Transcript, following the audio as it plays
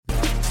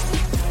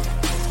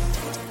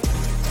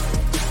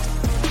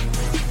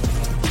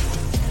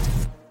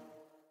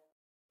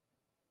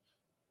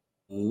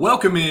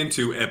Welcome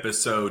into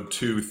episode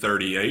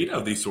 238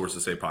 of the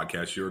Sources Say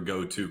podcast, your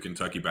go-to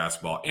Kentucky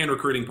basketball and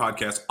recruiting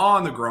podcast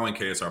on the growing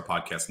KSR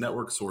Podcast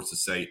Network. Sources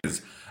Say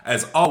is,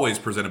 as always,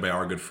 presented by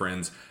our good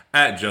friends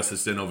at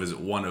Justice Dental. Visit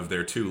one of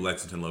their two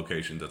Lexington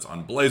locations that's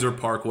on Blazer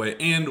Parkway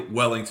and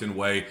Wellington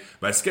Way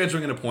by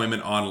scheduling an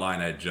appointment online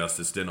at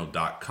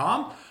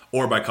justicedental.com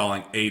or by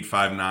calling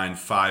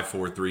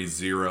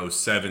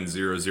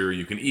 859-543-0700.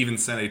 You can even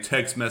send a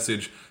text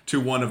message to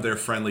one of their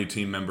friendly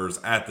team members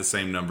at the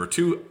same number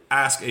to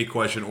ask a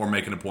question or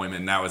make an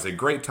appointment. Now is a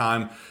great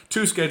time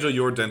to schedule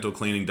your dental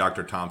cleaning.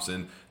 Dr.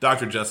 Thompson,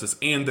 Dr. Justice,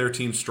 and their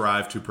team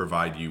strive to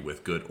provide you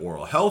with good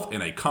oral health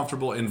in a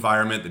comfortable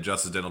environment. The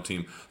Justice Dental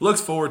team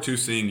looks forward to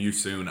seeing you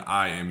soon.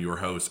 I am your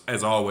host,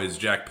 as always,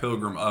 Jack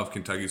Pilgrim of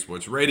Kentucky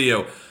Sports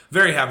Radio.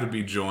 Very happy to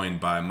be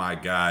joined by my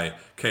guy,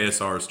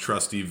 KSR's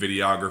trusty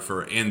videographer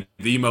and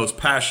the most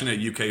passionate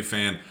UK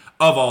fan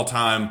of all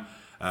time,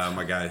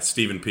 my guy,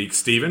 Stephen Peak.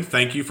 Stephen,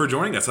 thank you for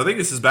joining us. I think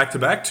this is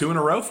back-to-back, two in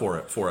a row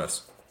for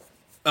us.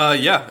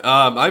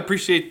 I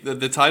appreciate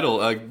the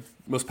title,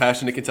 most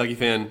passionate Kentucky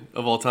fan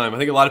of all time. I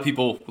think a lot of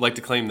people like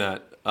to claim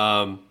that,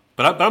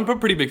 but I'm a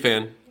pretty big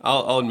fan,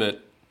 I'll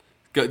admit.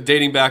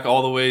 Dating back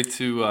all the way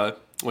to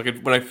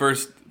the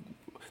first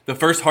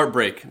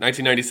heartbreak,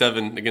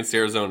 1997 against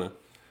Arizona.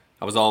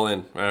 I was all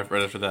in right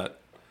after that.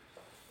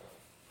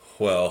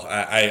 Well,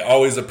 I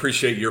always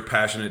appreciate your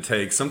passionate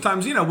take.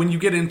 Sometimes, when you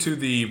get into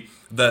the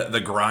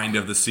grind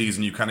of the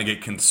season, you kind of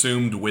get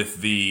consumed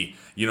with the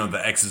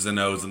X's and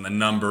O's and the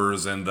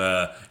numbers and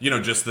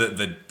just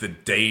the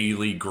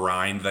daily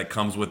grind that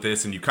comes with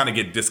this, and you kind of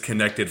get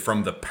disconnected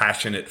from the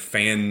passionate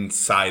fan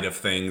side of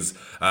things.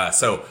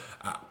 So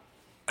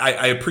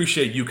I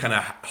appreciate you kind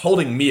of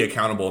holding me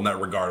accountable in that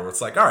regard, where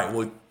it's like, all right,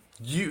 well,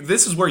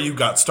 this is where you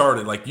got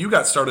started. Like, you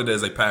got started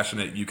as a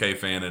passionate UK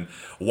fan, and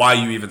why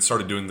you even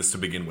started doing this to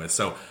begin with.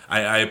 So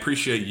I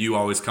appreciate you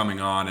always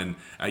coming on and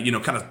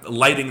kind of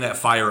lighting that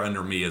fire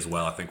under me as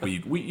well. I think we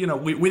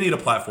need a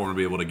platform to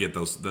be able to get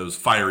those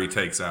fiery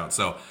takes out.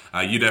 So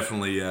you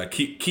definitely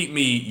keep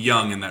me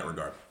young in that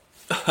regard.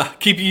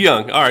 Keep you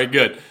young. All right,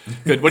 good.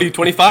 What are you,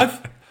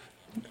 25?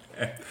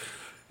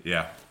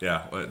 Yeah,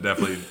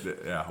 definitely.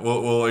 Yeah,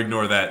 we'll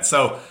ignore that.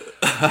 So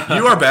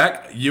you are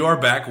back.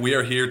 We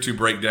are here to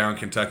break down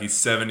Kentucky's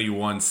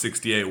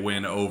 71-68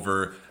 win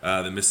over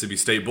the Mississippi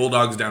State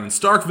Bulldogs down in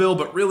Starkville,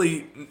 but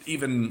really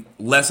even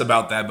less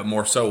about that, but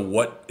more so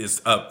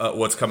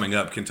what's coming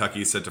up.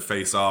 Kentucky is set to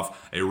face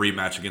off a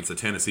rematch against the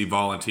Tennessee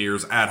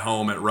Volunteers at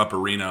home at Rupp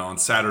Arena on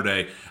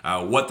Saturday.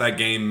 What that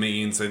game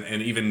means,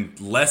 and even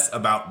less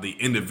about the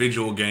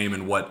individual game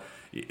and what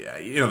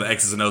the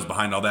X's and O's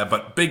behind all that,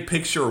 but big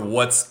picture,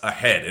 what's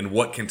ahead and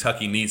what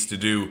Kentucky needs to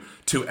do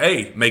to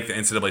A, make the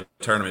NCAA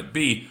tournament,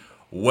 B,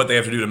 what they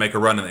have to do to make a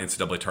run in the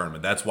NCAA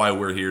tournament. That's why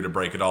we're here, to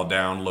break it all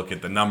down, look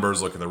at the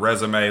numbers, look at the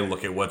resume,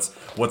 look at what's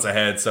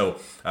ahead. So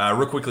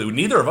real quickly,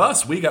 neither of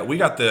us, we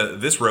got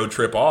this road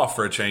trip off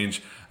for a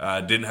change.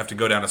 Didn't have to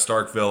go down to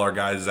Starkville. Our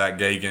guy Zach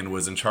Gagan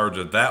was in charge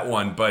of that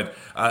one, but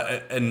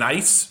a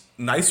nice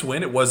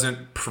win. It wasn't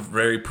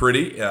very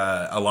pretty.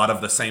 A lot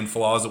of the same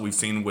flaws that we've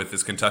seen with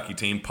this Kentucky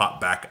team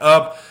pop back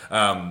up.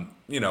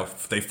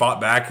 They fought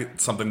back,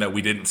 something that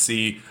we didn't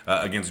see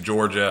against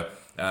Georgia.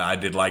 I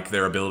did like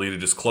their ability to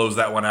just close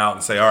that one out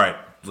and say, all right,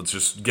 let's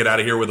just get out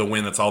of here with a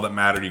win. That's all that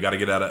mattered. You got to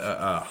get out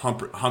of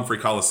Humphrey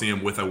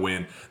Coliseum with a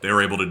win. They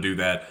were able to do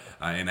that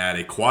and add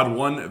a quad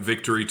one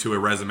victory to a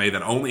resume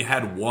that only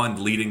had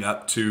one leading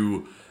up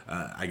to,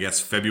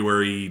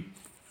 February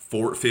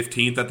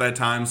 15th at that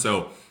time.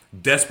 So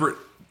desperate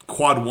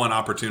quad one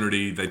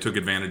opportunity. They took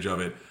advantage of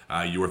it.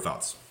 Your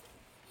thoughts?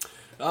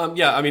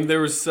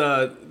 There's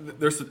a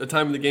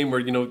time in the game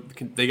where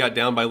they got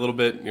down by a little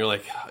bit, and you're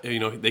like,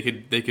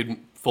 they could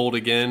fold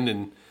again,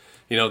 and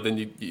then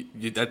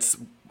you that's,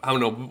 I don't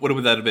know, what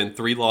would that have been,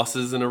 3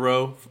 losses in a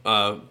row?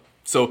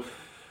 So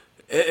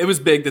it was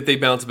big that they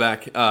bounced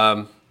back,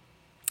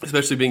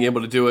 especially being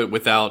able to do it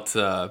without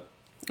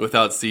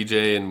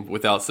CJ and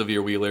without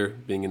Severe Wheeler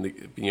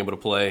being able to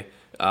play.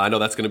 I know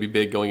that's going to be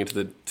big going into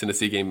the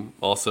Tennessee game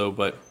also,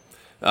 but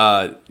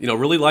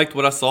really liked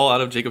what I saw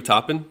out of Jacob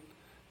Toppin.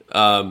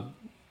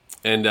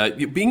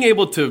 Being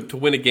able to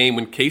win a game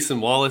when Case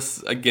and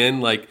Wallace,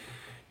 again,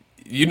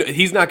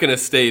 he's not going to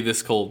stay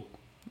this cold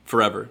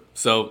forever.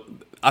 So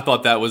I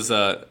thought that was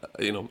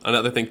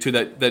another thing too,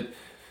 that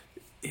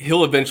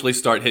he'll eventually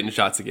start hitting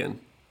shots again.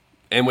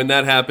 And when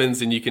that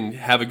happens and you can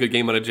have a good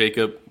game out of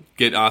Jacob,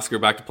 get Oscar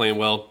back to playing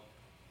well,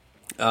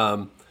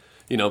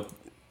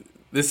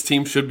 this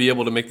team should be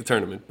able to make the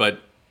tournament,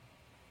 but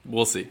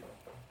we'll see.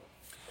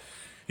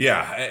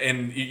 Yeah,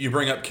 and you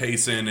bring up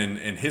Kaysen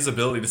and his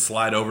ability to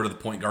slide over to the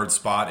point guard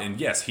spot. And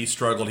yes, he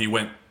struggled. He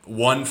went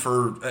 1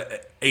 for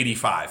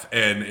 85,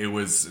 and it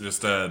was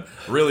just a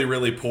really,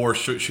 really poor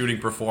shooting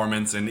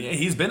performance. And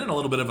he's been in a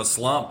little bit of a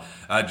slump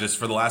just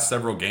for the last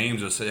several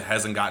games. Just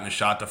hasn't gotten a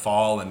shot to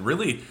fall, and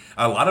really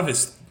a lot of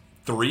his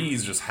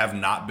threes just have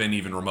not been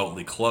even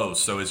remotely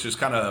close. So it's just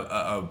kind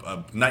of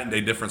a night and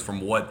day difference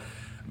from what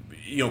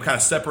kind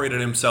of separated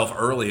himself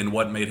early and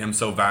what made him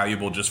so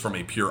valuable just from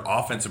a pure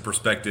offensive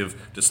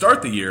perspective to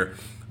start the year.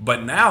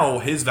 But now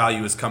his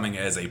value is coming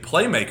as a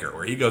playmaker,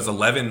 where he goes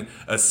 11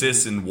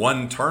 assists and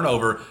 1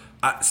 turnover.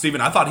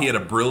 Steven, I thought he had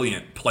a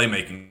brilliant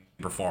playmaking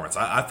performance.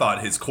 I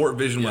thought his court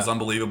vision was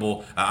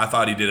unbelievable. I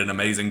thought he did an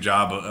amazing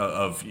job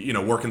of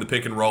working the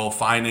pick and roll,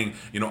 finding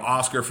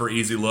Oscar for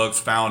easy looks,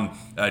 found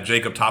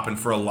Jacob Toppin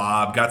for a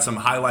lob, got some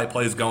highlight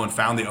plays going,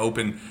 found the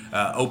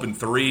open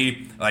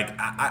three. Like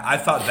I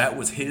thought that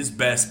was his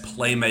best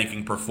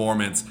playmaking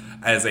performance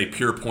as a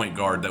pure point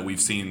guard that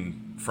we've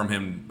seen from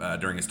him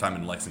during his time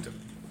in Lexington.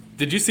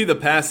 Did you see the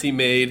pass he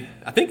made?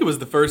 I think it was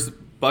the first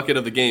bucket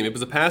of the game. It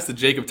was a pass to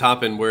Jacob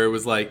Toppin where it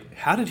was like,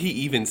 how did he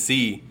even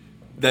see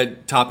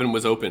that Toppin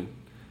was open?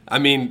 I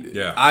mean,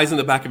 eyes in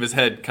the back of his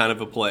head kind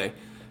of a play.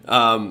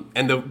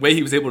 And the way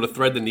he was able to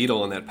thread the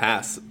needle on that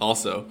pass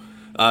also.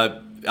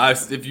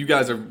 If you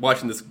guys are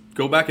watching this,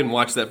 go back and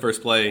watch that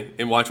first play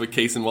and watch what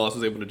Cason Wallace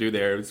was able to do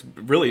there. It was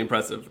really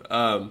impressive.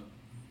 That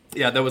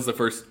was the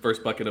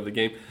first bucket of the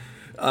game.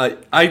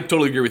 I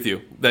totally agree with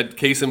you that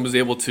Cason was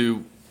able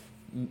to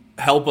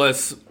help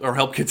us or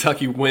help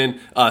Kentucky win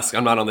us.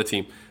 I'm not on the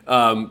team.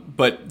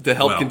 But to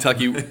help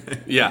Kentucky,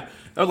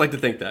 I would like to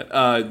think that.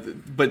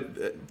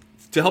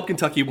 But to help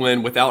Kentucky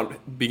win without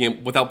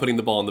putting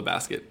the ball in the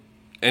basket.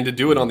 And to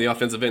do it on the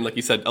offensive end, like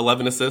you said,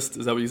 11 assists.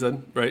 Is that what you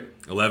said, right?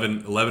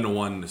 11 to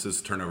 1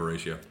 assist turnover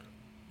ratio.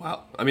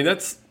 Wow. I mean,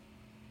 that's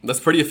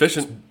pretty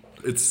efficient.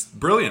 It's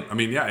brilliant. I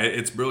mean,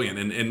 it's brilliant.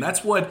 And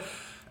that's what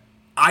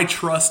I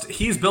trust.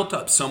 He's built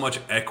up so much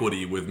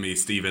equity with me,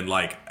 Steven.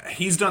 Like,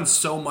 he's done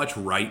so much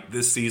right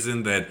this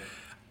season that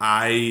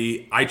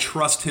I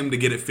trust him to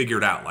get it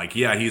figured out. Like,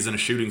 he's in a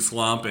shooting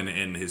slump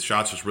and his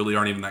shots just really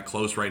aren't even that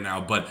close right now.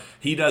 But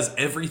he does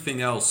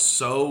everything else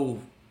so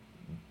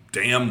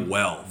damn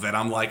well that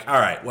I'm like, all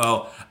right,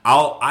 well,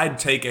 I'd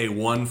take a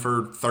 1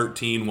 for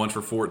 13, 1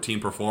 for 14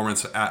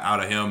 performance out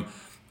of him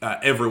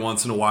every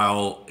once in a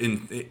while,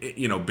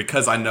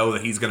 because I know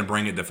that he's going to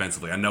bring it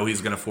defensively. I know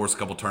he's going to force a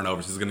couple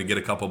turnovers. He's going to get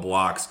a couple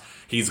blocks.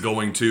 He's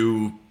going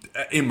to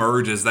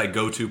emerge as that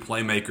go-to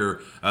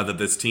playmaker that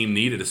this team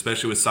needed,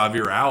 especially with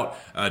Xavier out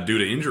due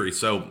to injury.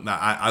 So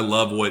I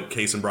love what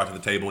Cason brought to the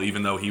table,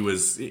 even though he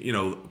was,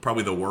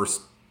 probably the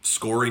worst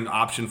scoring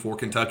option for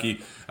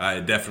Kentucky.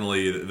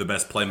 Definitely the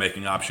best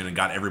playmaking option and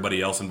got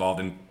everybody else involved.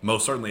 And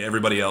most certainly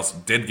everybody else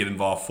did get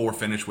involved. 4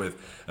 finished with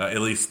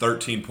at least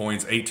 13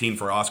 points, 18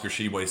 for Oscar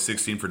Tshiebwe,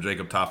 16 for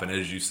Jacob Toppin,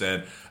 as you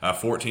said,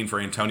 14 for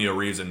Antonio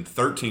Reeves, and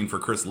 13 for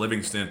Chris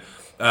Livingston.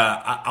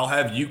 I'll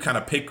have you kind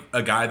of pick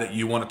a guy that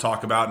you want to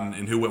talk about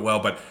and who went well.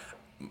 But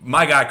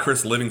my guy,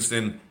 Chris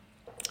Livingston,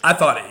 I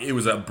thought it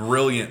was a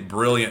brilliant,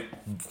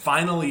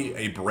 finally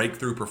a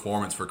breakthrough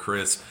performance for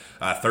Chris.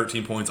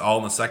 13 points all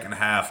in the second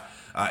half.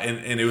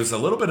 And it was a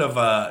little bit of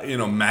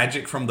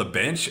magic from the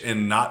bench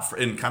and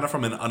kind of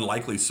from an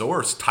unlikely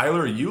source.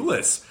 Tyler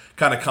Ulis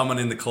kind of coming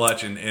in the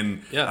clutch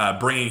and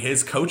bringing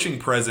his coaching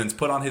presence,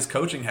 put on his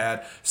coaching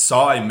hat,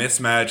 saw a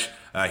mismatch.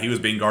 He was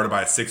being guarded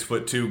by a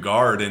 6'2"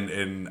 guard,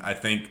 and I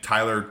think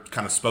Tyler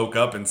kind of spoke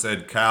up and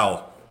said,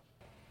 "Cal,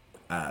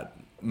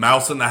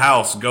 mouse in the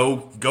house,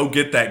 go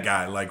get that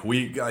guy.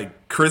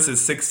 Chris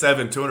is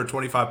 6'7",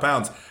 225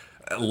 pounds.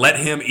 Let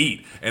him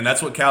eat." And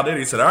that's what Cal did.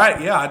 He said, "All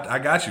right, I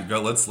got you. Go.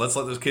 Let's let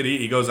this kid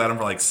eat." He goes at him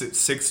for like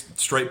six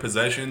straight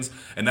possessions,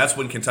 and that's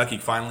when Kentucky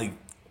finally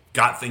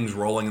got things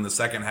rolling in the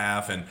second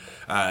half, and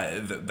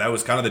that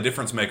was kind of the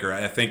difference maker.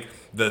 I think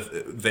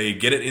they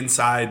get it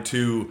inside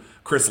to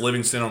Chris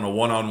Livingston on a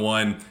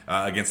one-on-one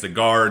against a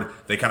guard.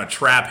 They kind of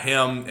trap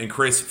him, and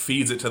Chris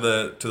feeds it to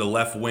the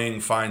left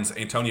wing, finds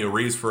Antonio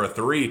Reeves for a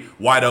three,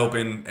 wide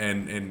open,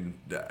 and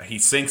he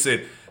sinks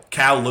it.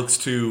 Cal looks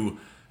to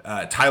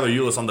Tyler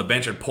Ulis on the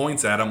bench and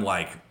points at him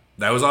like,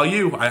 "That was all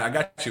you. I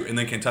got you." And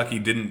then Kentucky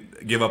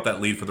didn't give up that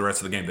lead for the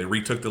rest of the game. They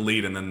retook the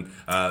lead, and then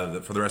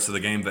for the rest of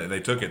the game, they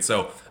took it.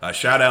 So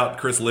shout out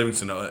Chris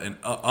Livingston, an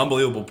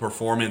unbelievable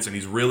performance, and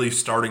he's really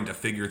starting to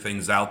figure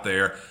things out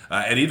there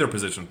at either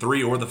position,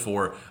 3 or the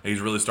 4. He's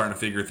really starting to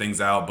figure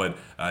things out. But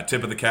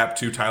tip of the cap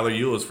to Tyler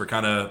Ulis for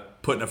kind of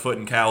putting a foot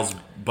in Cal's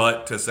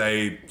butt to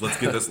say, "Let's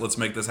get this. Let's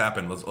make this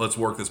happen. Let's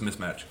work this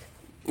mismatch."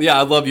 Yeah,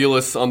 I love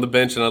Ulis on the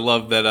bench, and I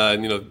love that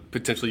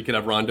potentially you could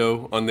have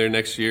Rondo on there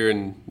next year,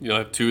 and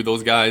have 2 of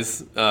those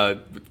guys.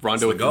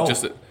 Rondo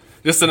with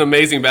just an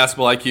amazing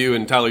basketball IQ,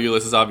 and Tyler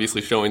Ulis is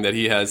obviously showing that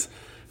he has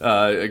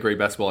a great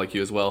basketball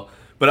IQ as well.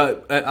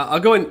 But I'll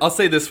go and I'll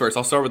say this first.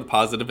 I'll start with the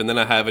positive, and then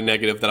I have a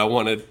negative that I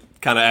want to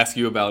kind of ask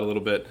you about a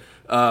little bit.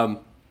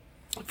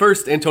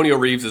 First, Antonio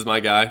Reeves is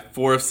my guy.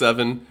 4 of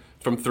 7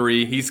 from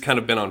 3. He's kind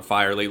of been on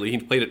fire lately. He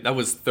played it. That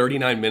was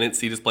 39 minutes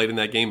he just played in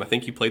that game. I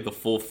think he played the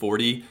full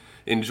 40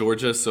 in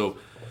Georgia. So,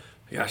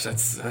 gosh,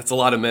 that's a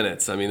lot of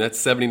minutes. I mean, that's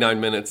 79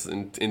 minutes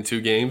in 2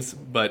 games.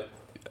 But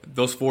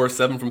those 4 of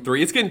 7 from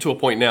 3, it's getting to a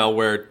point now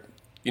where,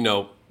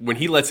 when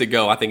he lets it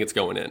go, I think it's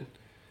going in.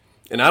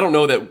 And I don't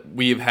know that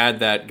we've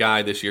had that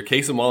guy this year.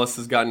 Cason Wallace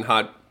has gotten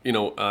hot,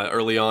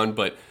 early on.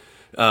 But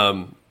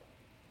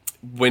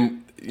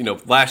when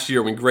last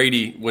year,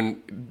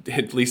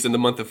 at least in the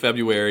month of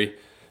February,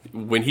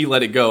 when he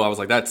let it go, I was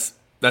like, that's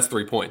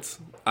 3 points.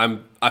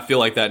 I feel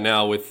like that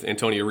now with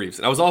Antonio Reeves.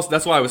 And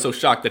that's why I was so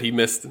shocked that he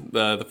missed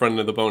the front end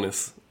of the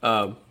bonus.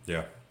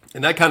 Yeah.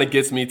 And that kind of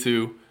gets me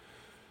to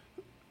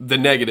the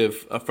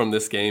negative from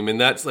this game, and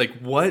that's like,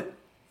 what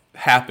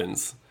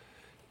happens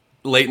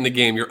late in the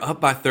game? You're up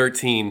by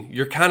 13.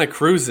 You're kind of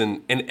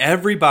cruising, and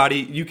everybody,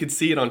 you could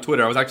see it on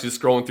Twitter. I was actually just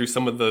scrolling through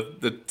some of the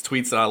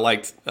tweets that I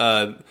liked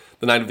the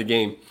night of the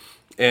game,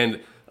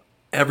 and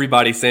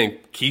everybody saying,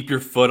 keep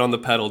your foot on the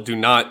pedal. Do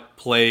not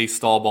play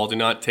stall ball. Do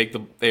not take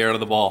the air out of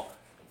the ball.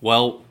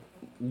 Well,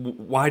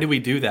 why do we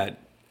do that?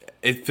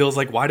 It feels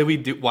like, why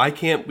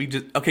can't we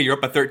just, okay, you're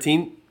up by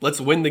 13.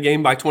 Let's win the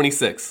game by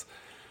 26.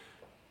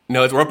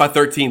 No, we're up by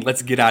 13.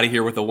 Let's get out of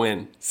here with a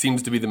win.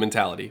 Seems to be the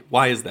mentality.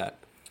 Why is that?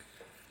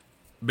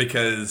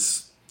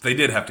 Because they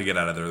did have to get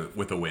out of there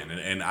with a win.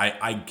 And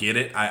I get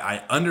it.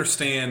 I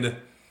understand,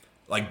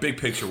 like, big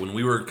picture, when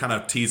we were kind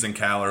of teasing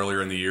Cal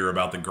earlier in the year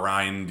about the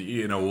grind,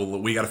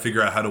 we got to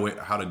figure out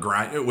how to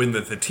grind. When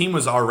the team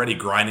was already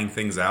grinding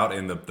things out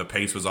and the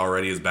pace was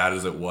already as bad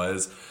as it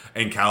was,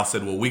 and Cal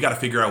said, well, we got to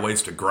figure out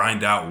ways to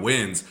grind out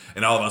wins.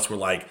 And all of us were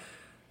like,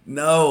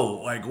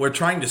 no, like, we're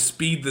trying to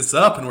speed this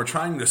up and we're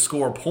trying to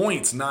score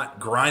points, not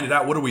grind it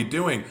out. What are we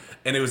doing?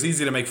 And it was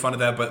easy to make fun of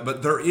that,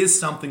 but there is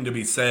something to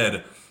be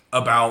said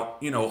about,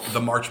 the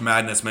March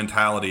Madness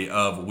mentality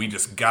of, we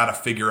just got to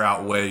figure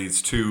out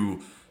ways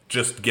to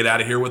just get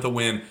out of here with a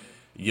win.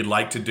 You'd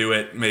like to do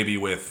it maybe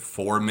with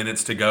 4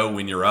 minutes to go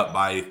when you're up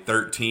by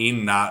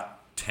 13, not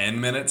 10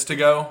 minutes to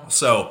go.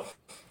 So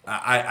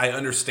I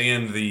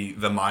understand the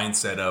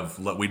mindset of,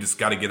 look, we just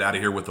got to get out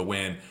of here with a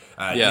win.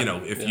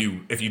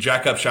 If you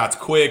jack up shots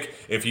quick,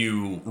 if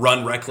you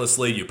run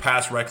recklessly, you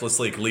pass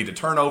recklessly, it could lead to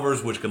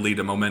turnovers, which could lead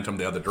to momentum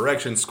the other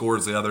direction,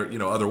 scores the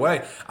other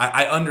way.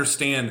 I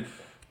understand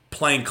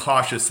playing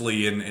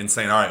cautiously and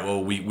saying, all right,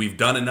 well, we've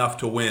done enough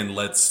to win.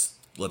 Let's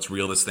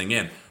reel this thing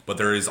in. But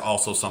there is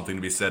also something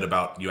to be said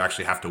about, you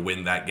actually have to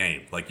win that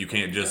game. Like, you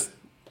can't just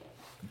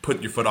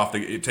take your foot off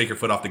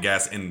the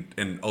gas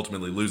and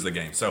ultimately lose the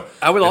game. So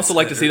I would also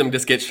like to see them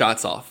just get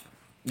shots off.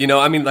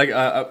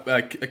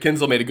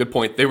 Kinsel made a good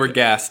point. They were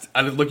gassed.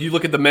 You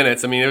look at the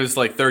minutes. I mean, it was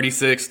like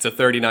 36 to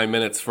 39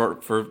 minutes for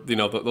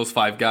those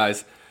 5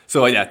 guys.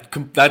 So yeah,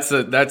 that's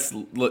a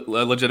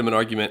legitimate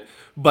argument.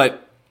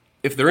 But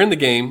if they're in the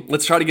game,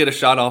 let's try to get a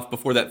shot off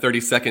before that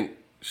 30-second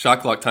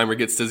shot clock timer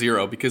gets to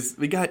 0, because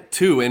we got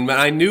 2, and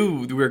I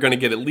knew we were going to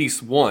get at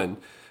least 1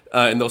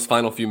 in those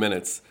final few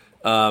minutes.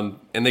 And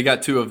they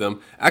got 2 of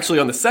them. Actually,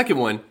 on the second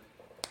one,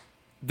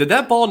 did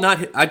that ball not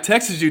hit? I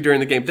texted you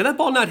during the game. Did that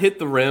ball not hit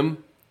the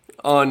rim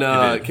on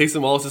Casey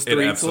Wallace's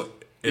 3?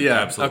 It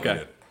absolutely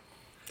did.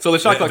 So the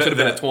shot clock should have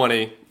been at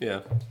 20.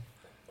 Yeah.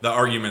 The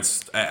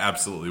arguments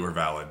absolutely were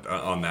valid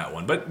on that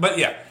one. But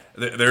yeah,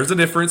 there's a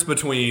difference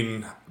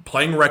between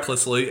playing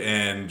recklessly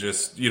and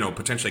just,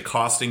 potentially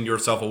costing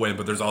yourself a win.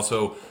 But there's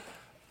also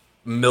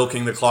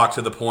milking the clock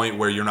to the point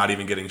where you're not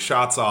even getting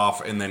shots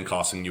off and then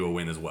costing you a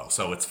win as well.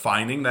 So it's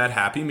finding that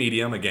happy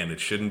medium. Again, it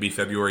shouldn't be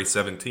February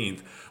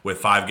 17th with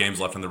 5 games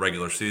left in the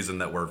regular season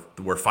that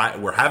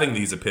we're having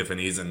these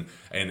epiphanies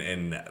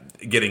and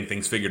getting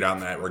things figured out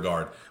in that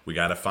regard. We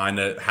got to find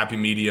a happy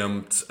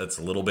medium. It's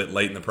a little bit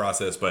late in the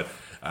process, but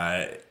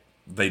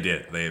they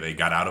did. They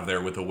got out of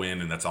there with a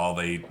win, and that's all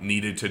they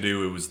needed to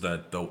do. It was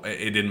it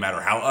didn't matter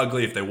how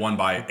ugly, if they won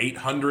by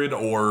 800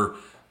 or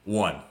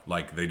 1.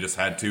 Like, they just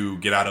had to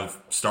get out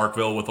of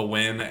Starkville with a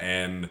win,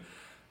 and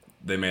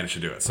they managed to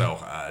do it. So,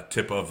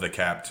 tip of the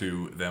cap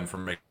to them for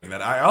making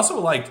that. I also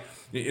liked,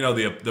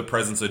 the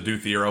presence of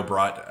Duthiero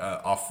brought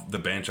off the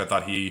bench. I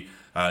thought he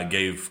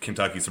gave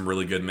Kentucky some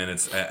really good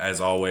minutes, as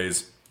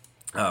always.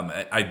 We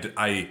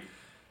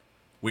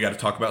got to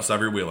talk about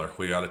Xavier Wheeler.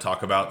 We got to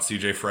talk about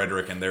CJ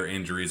Frederick and their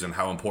injuries and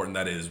how important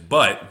that is.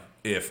 But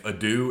if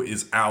Adu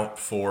is out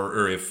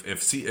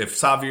if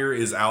Xavier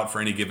is out for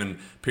any given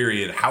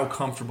period, how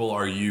comfortable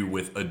are you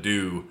with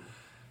Adu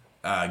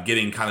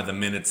getting kind of the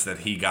minutes that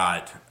he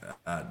got?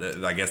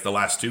 I guess the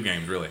last 2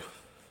 games, really.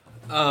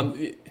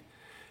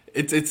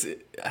 It's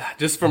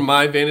just from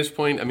my vantage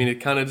point. I mean,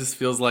 it kind of just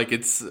feels like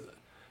it's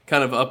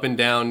kind of up and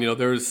down.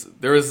 There was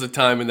a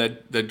time in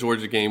that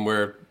Georgia game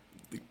where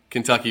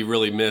Kentucky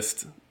really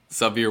missed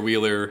Xavier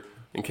Wheeler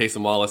and Casey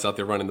Wallace out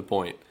there running the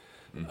point.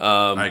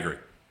 I agree.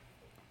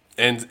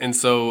 And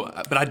so,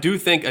 but I do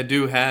think I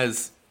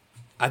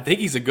think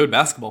he's a good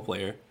basketball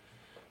player.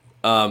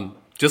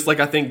 Just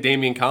like I think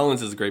Damian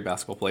Collins is a great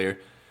basketball player.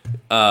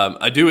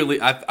 I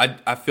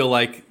feel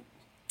like,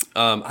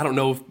 I don't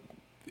know if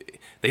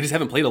they just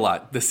haven't played a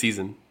lot this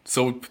season.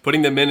 So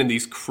putting them in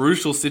these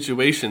crucial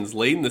situations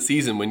late in the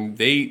season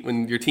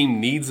when your team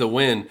needs a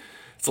win,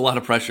 it's a lot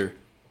of pressure.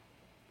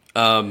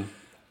 I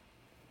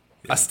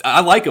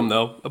like him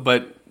though,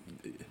 but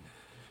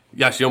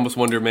gosh, you almost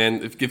wonder,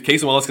 man, if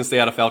Casey Wallace can stay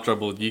out of foul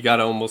trouble, you got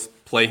to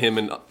almost play him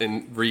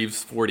in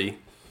Reeves 40.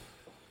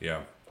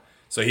 Yeah.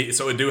 So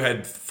Adu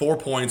had 4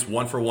 points,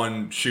 1 for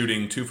 1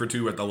 shooting, 2 for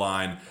 2 at the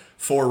line,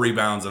 4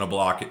 rebounds and a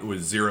block. It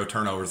was 0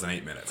 turnovers in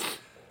 8 minutes.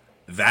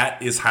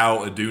 That is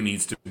how Adu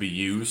needs to be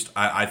used.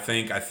 I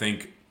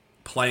think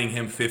playing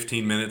him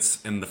 15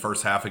 minutes in the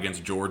first half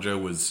against Georgia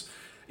was,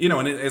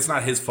 and it's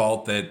not his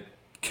fault that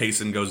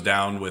Kaysen goes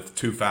down with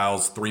 2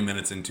 fouls 3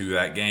 minutes into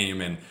that game,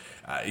 and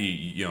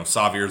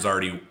Savier's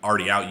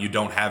already out. You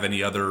don't have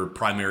any other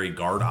primary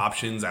guard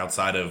options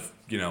outside of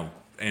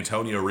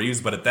Antonio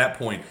Reeves, but at that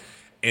point,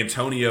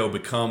 Antonio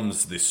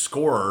becomes the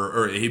scorer,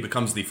 or he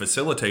becomes the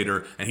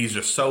facilitator, and he's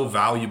just so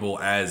valuable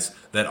as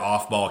that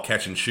off-ball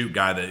catch-and-shoot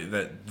guy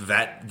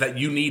that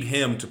you need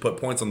him to put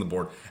points on the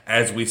board,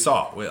 as we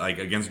saw like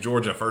against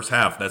Georgia first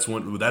half. That's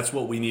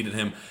what we needed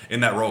him in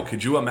that role.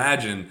 Could you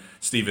imagine,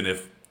 Stephen,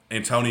 if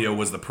Antonio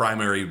was the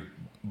primary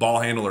ball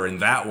handler in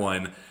that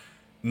one,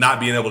 not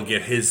being able to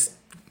get his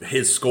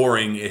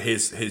scoring,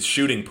 his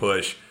shooting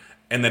push,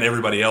 and then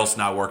everybody else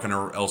not working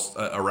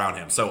around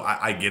him? So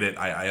I get it.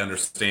 I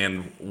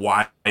understand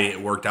why it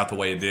worked out the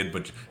way it did,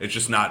 but it's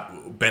just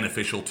not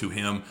beneficial to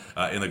him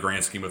in the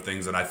grand scheme of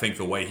things. And I think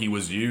the way he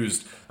was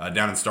used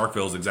down in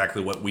Starkville is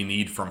exactly what we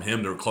need from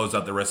him to close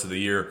out the rest of the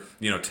year.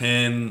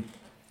 10,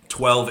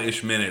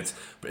 12-ish minutes.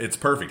 It's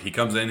perfect. He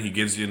comes in, he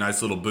gives you a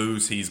nice little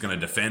boost. He's going to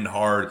defend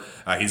hard.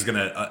 He's going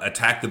to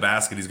attack the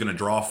basket. He's going to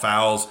draw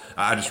fouls.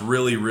 I just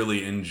really,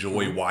 really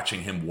enjoy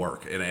watching him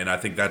work, and I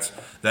think that's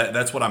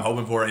what I'm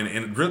hoping for.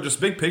 And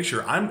just big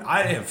picture,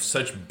 I have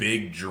such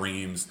big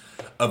dreams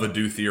of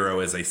Adou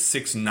Thiero as a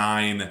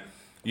 6'9",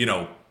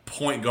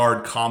 point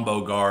guard,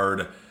 combo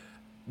guard.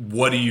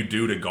 What do you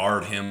do to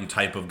guard him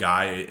type of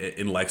guy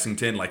in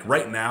Lexington? Like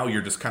right now,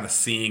 you're just kind of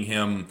seeing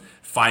him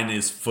find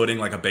his footing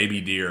like a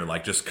baby deer,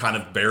 like just kind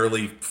of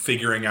barely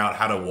figuring out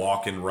how to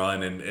walk and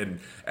run and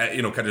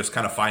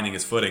kind of finding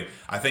his footing.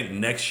 I think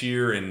next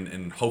year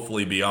and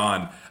hopefully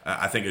beyond,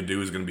 I think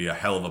Adou is going to be a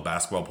hell of a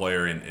basketball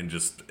player, and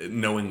just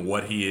knowing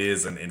what he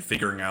is and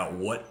figuring out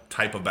what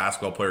type of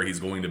basketball player he's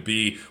going to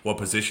be, what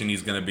position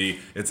he's going to be.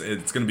 It's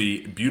going to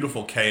be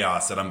beautiful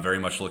chaos that I'm very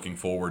much looking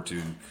forward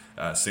to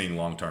seeing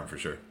long term for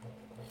sure.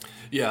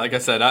 Yeah, like I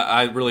said,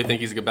 I really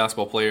think he's a good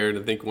basketball player, and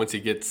I think once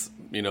he gets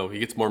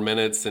more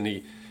minutes and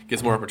he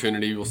gets more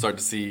opportunity, we'll start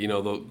to see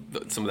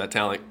some of that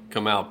talent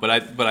come out. But I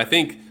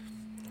think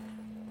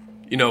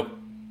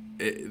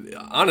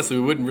honestly,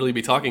 we wouldn't really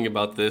be talking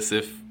about this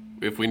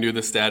if we knew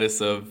the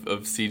status of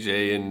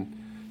CJ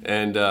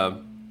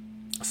and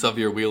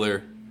Xavier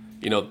Wheeler.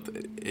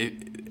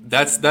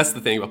 That's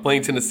the thing about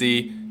playing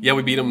Tennessee. Yeah,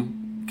 we beat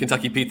them.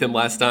 Kentucky beat them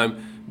last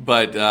time,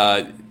 but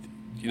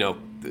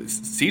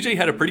CJ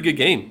had a pretty good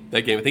game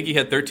that game. I think he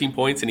had 13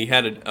 points, and he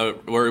had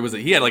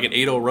he had like an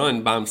 8-0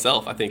 run by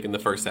himself, I think, in the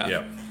first half.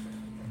 Yeah.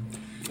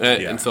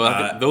 And so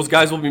I think those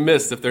guys will be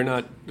missed if they're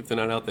not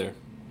out there.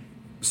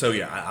 So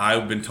yeah,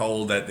 I've been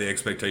told that the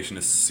expectation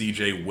is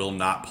CJ will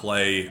not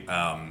play.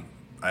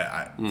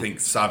 I think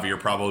Xavier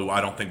probably. I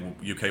don't think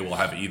UK will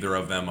have either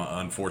of them,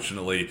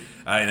 unfortunately.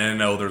 And I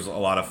know there's a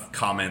lot of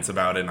comments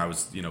about it, and I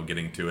was,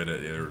 getting to it.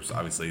 There's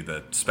obviously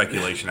the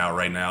speculation out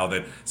right now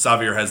that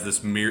Xavier has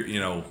this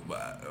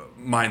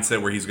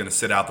mindset where he's going to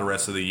sit out the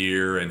rest of the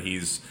year, and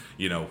he's,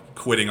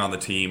 quitting on the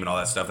team and all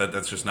that stuff.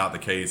 That's just not the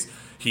case.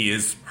 He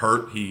is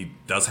hurt. He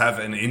does have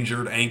an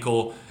injured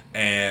ankle,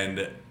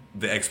 and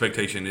the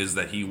expectation is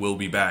that he will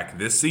be back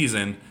this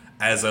season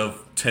as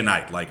of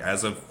tonight, like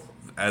as of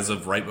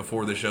right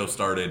before the show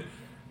started.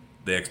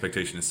 The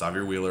expectation is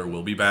Xavier Wheeler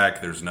will be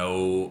back. There's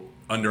no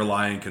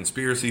underlying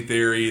conspiracy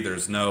theory.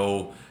 There's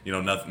no,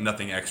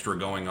 nothing extra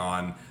going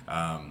on.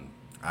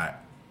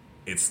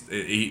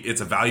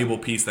 It's a valuable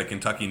piece that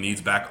Kentucky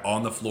needs back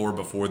on the floor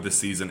before the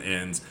season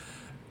ends.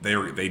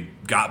 They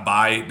got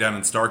by down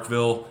in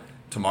Starkville.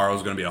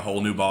 Tomorrow's going to be a whole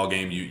new ball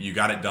game. You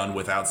got it done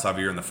without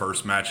Xavier in the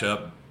first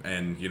matchup,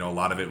 and a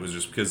lot of it was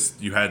just because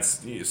you had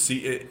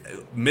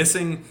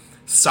missing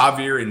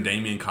Xavier and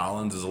Damian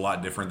Collins is a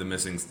lot different than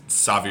missing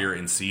Xavier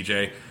and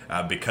CJ,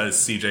 because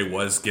CJ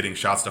was getting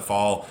shots to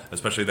fall,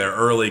 especially there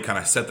early, kind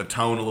of set the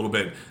tone a little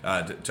bit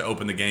to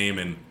open the game,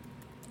 and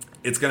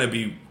it's going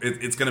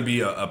to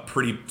be a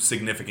pretty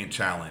significant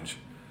challenge.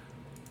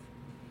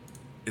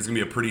 It's going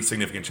to be a pretty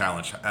significant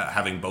challenge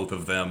having both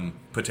of them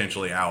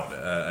potentially out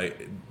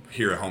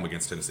here at home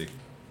against Tennessee.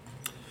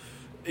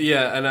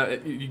 Yeah, and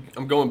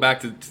I'm going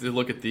back to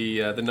look at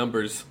the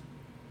numbers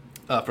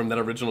from that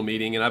original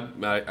meeting,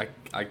 and I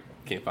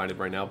can't find it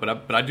right now,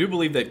 but I do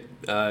believe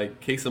that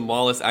Kaysen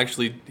Wallace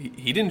actually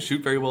he didn't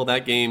shoot very well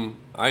that game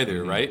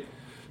either, right?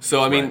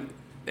 So I mean, right.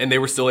 And they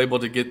were still able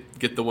to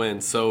get the win.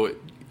 So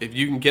if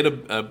you can get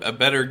a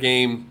better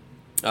game,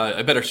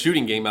 a better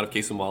shooting game out of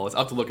Kaysen Wallace,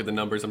 I'll have to look at the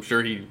numbers. I'm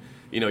sure he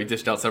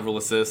dished out several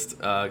assists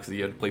because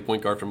he had to play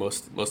point guard for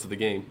most of the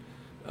game.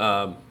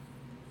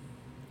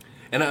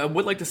 And I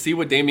would like to see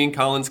what Damian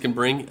Collins can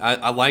bring.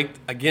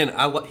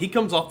 He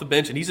comes off the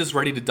bench and he's just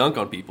ready to dunk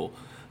on people.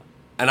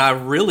 And I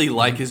really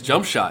like his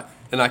jump shot.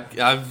 And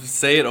I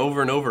say it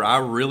over and over. I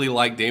really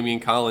like Damian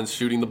Collins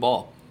shooting the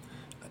ball.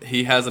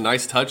 He has a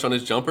nice touch on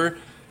his jumper.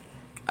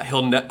 I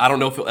don't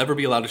know if he'll ever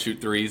be allowed to shoot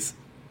threes,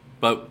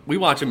 but we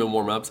watch him in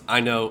warm-ups.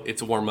 I know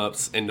it's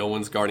warm-ups and no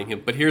one's guarding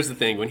him. But here's the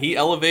thing. When he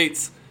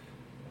elevates,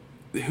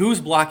 who's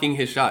blocking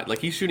his shot? Like,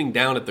 he's shooting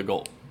down at the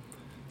goal.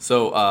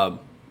 So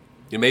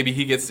maybe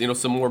he gets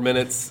some more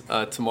minutes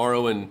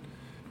tomorrow, and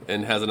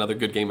and has another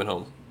good game at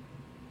home.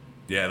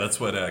 Yeah, that's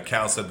what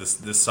Cal said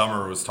this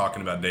summer, was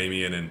talking about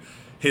Damian and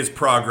his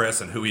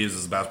progress and who he is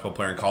as a basketball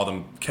player, and called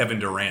him Kevin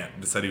Durant.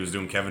 He said he was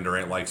doing Kevin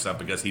Durant-like stuff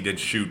because he did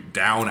shoot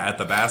down at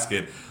the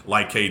basket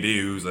like KD,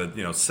 who's a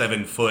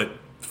 7-foot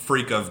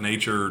freak of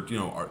nature,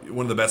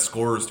 one of the best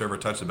scorers to ever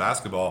touch the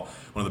basketball,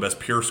 one of the best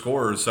pure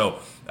scorers. So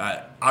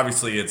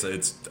obviously it's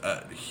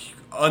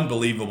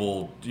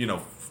unbelievable,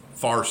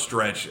 far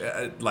stretch.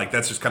 Like,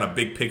 that's just kind of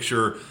big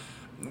picture.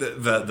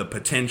 The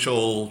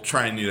potential,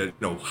 trying to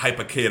hype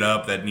a kid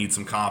up that needs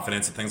some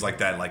confidence and things like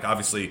that. Like,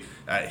 obviously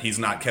he's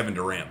not Kevin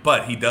Durant,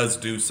 but he does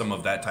do some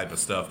of that type of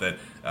stuff that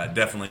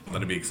definitely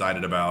going to be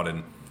excited about.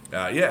 And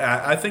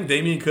I think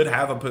Damian could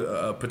have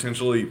a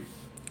potentially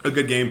a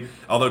good game.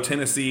 Although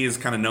Tennessee is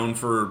kind of known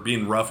for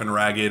being rough and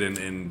ragged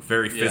and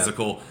very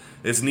physical. Yeah.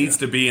 This needs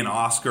to be an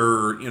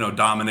Oscar,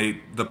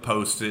 dominate the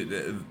post.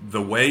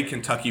 The way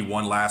Kentucky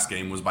won last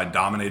game was by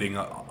dominating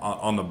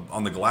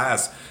on the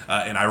glass,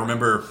 and I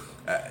remember.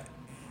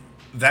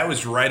 That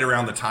was right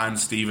around the time,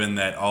 Stephen,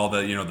 that all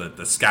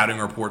the scouting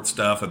report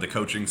stuff, that the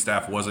coaching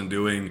staff wasn't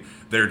doing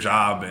their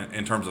job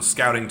in terms of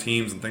scouting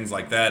teams and things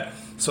like that.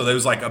 So there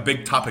was like a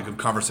big topic of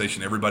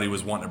conversation. Everybody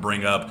was wanting to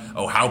bring up,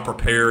 how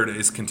prepared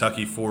is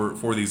Kentucky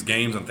for these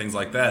games and things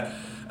like that.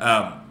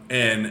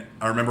 And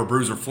I remember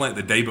Bruiser Flint,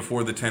 the day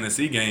before the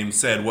Tennessee game,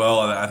 said, well,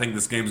 I think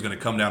this game is going to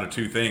come down to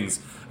two things.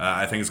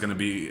 I think it's going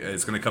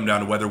to come down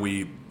to whether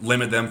we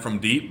limit them from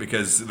deep,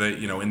 because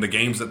in the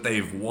games that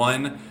they've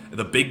won,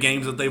 the big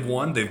games that they've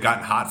won, they've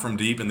gotten hot from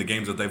deep. In the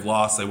games that they've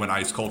lost, they went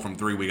ice cold from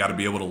three. We got to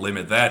be able to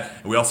limit that.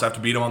 And we also have to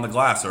beat them on the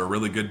glass. They're a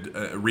really good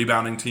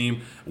rebounding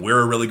team.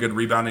 We're a really good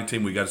rebounding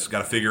team. We got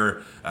to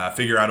figure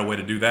out a way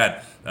to do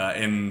that.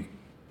 And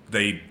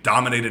they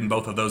dominated in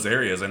both of those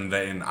areas. And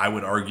I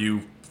would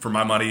argue, for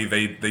my money,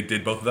 they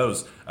did both of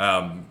those.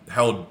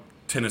 Held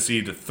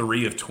Tennessee to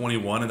 3 of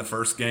 21 in the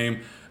first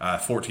game,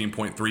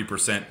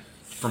 14.3%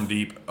 from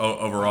deep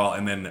overall,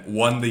 and then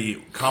won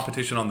the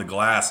competition on the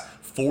glass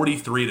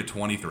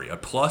 43-23, a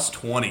plus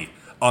 20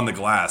 on the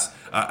glass.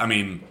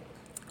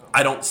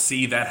 I don't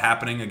see that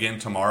happening again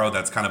tomorrow.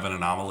 That's kind of an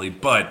anomaly,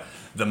 but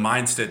the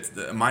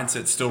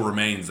mindset still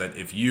remains that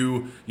if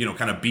you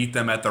kind of beat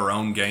them at their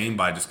own game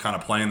by just kind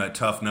of playing that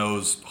tough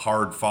nose,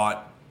 hard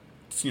fought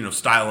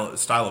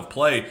style of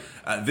play,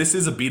 this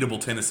is a beatable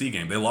Tennessee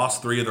game. They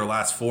lost 3 of their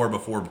last 4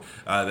 before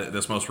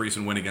this most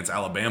recent win against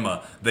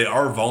Alabama. They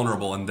are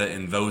vulnerable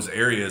in those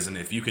areas, and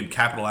if you can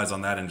capitalize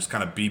on that and just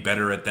kind of be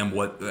better at them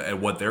at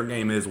what their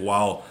game is,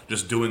 while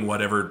just doing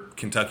whatever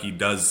Kentucky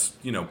does,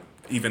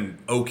 even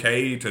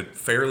okay to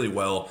fairly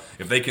well,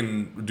 if they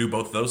can do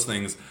both of those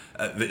things,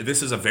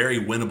 this is a very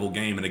winnable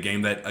game, and a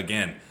game that,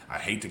 again, I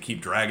hate to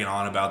keep dragging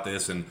on about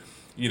this and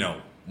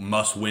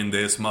must win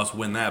this, must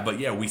win that. But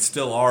yeah, we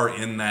still are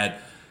in that.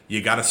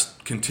 You got to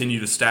continue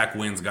to stack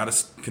wins, got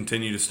to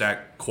continue to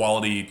stack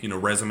quality,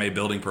 resume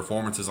building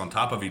performances on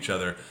top of each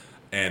other.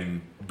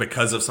 And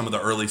because of some of the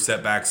early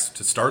setbacks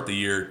to start the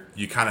year,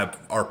 you kind of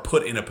are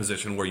put in a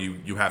position where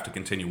you have to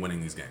continue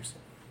winning these games.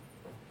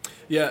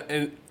 Yeah,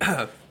 and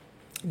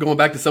going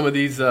back to some of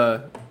these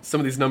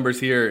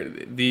numbers here,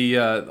 the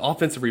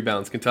offensive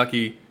rebounds: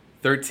 Kentucky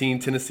 13,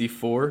 Tennessee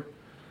 4.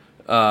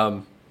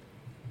 I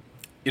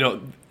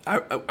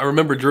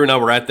remember Drew and I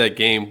were at that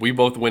game. We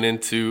both went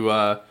into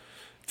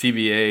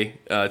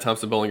TBA,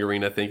 Thompson Bowling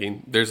Arena,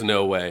 thinking there's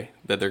no way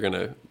that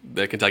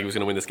Kentucky was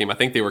gonna win this game. I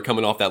think they were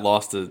coming off that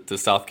loss to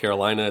South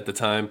Carolina at the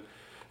time,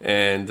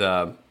 and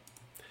and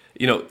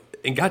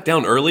got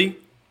down early,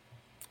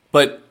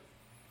 but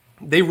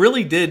they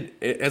really did,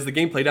 as the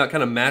game played out,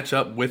 kind of match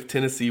up with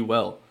Tennessee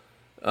well.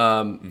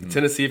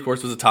 Tennessee, of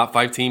course, was a top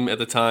 5 team at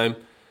the time,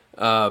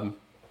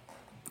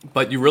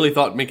 but you really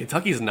thought,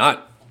 Kentucky's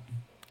not.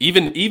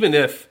 Even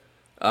if,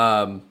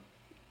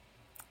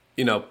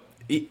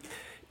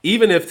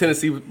 even if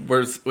Tennessee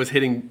was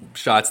hitting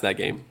shots that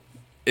game,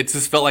 it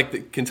just felt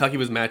like Kentucky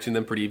was matching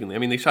them pretty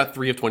evenly. They shot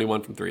 3 of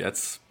 21 from 3.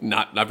 That's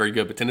not very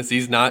good, but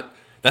Tennessee's not.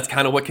 That's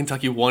kind of what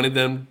Kentucky wanted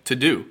them to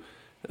do.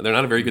 They're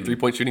not a very good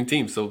 3-point shooting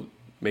team, so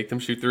make them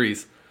shoot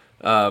threes.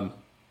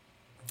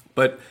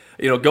 But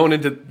going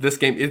into this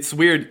game, it's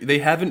weird. They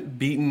haven't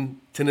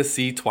beaten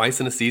Tennessee twice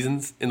in a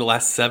season in the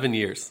last 7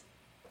 years.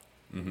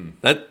 Mm-hmm.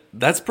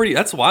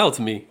 That's wild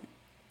to me.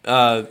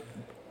 I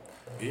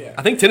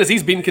think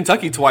Tennessee's beaten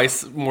Kentucky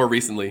twice more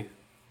recently.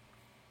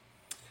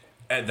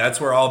 And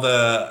that's where all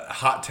the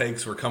hot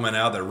takes were coming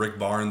out that Rick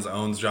Barnes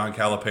owns John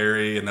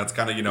Calipari, and that's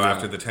kind of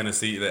after the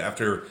Tennessee,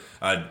 after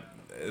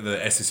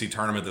the SEC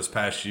tournament this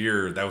past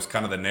year, that was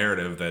kind of the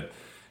narrative that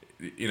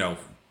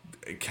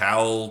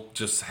Cal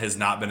just has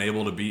not been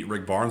able to beat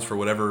Rick Barnes for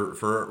whatever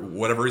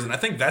reason. I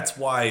think that's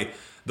why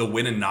the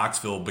win in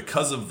Knoxville,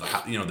 because of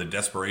the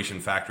desperation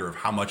factor of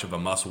how much of a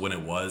must win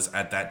it was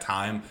at that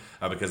time,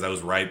 because that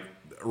was right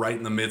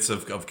in the midst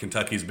of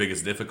Kentucky's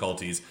biggest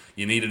difficulties.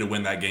 You needed to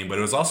win that game, but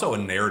it was also a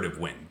narrative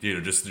win.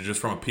 Just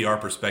from a PR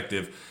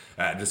perspective,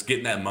 just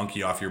getting that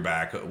monkey off your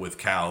back with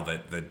Cal.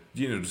 That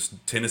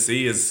just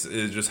Tennessee is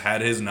just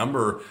had his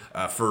number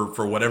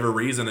for whatever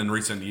reason in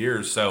recent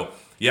years. So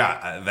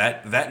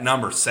that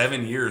number,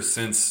 7 years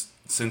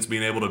since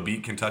being able to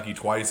beat Kentucky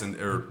twice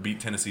or beat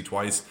Tennessee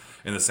twice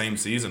in the same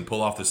season,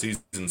 pull off the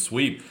season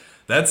sweep.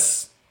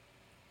 That's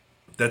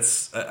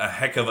a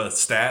heck of a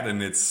stat,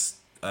 and it's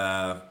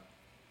how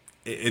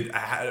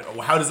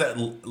does that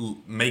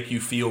make you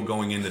feel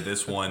going into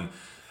this one,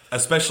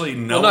 especially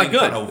knowing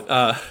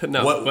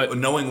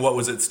knowing what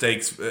was at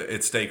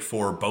stake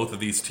for both of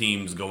these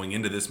teams going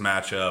into this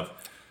matchup.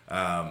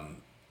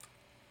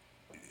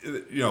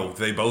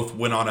 They both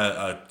went on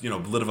a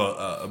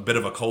bit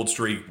of a cold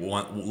streak,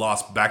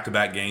 lost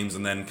back-to-back games,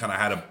 and then kind of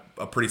had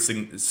a pretty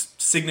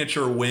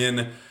signature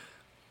win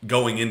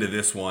going into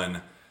this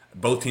one.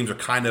 Both teams are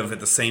kind of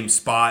at the same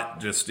spot,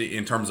 just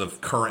in terms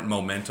of current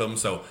momentum.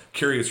 So,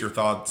 curious your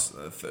thoughts,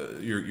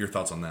 your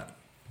thoughts on that.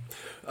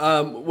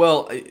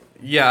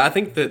 I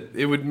think that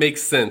it would make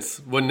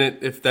sense, wouldn't it,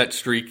 if that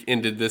streak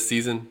ended this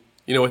season?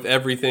 With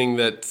everything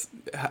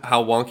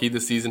how wonky the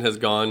season has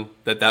gone,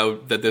 that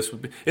this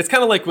would be. It's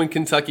kind of like when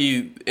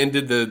Kentucky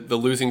ended the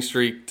losing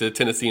streak to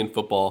Tennessee in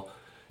football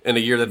in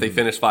a year that they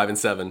finished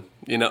 5-7.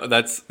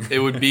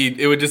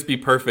 It would just be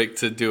perfect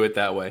to do it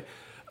that way.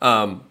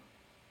 I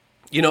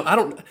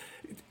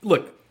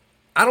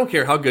don't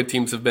care how good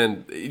teams have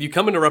been. You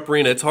come into Rupp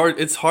Arena, it's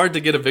hard to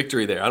get a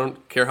victory there. I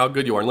don't care how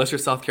good you are, unless you're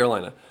South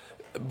Carolina.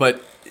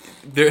 But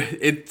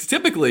it's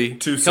typically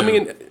too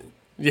coming soon. in.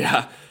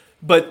 Yeah,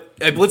 but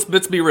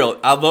let's be real.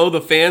 Although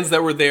the fans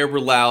that were there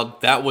were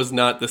loud, that was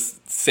not the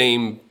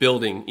same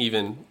building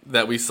even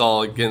that we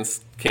saw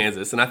against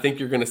Kansas. And I think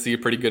you're going to see a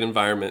pretty good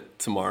environment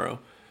tomorrow.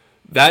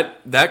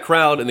 That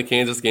crowd in the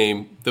Kansas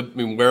game,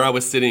 where I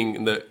was sitting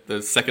in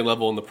the second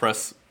level in the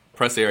press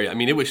area,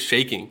 it was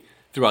shaking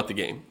throughout the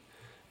game.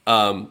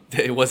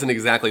 It wasn't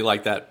exactly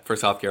like that for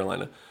South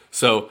Carolina.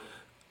 So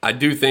I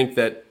do think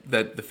that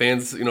the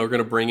fans, are going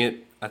to bring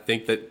it. I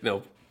think that,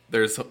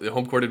 there's a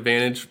home court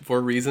advantage for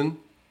a reason.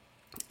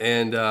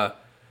 And,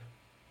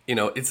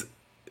 if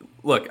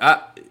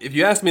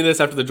you asked me this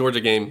after the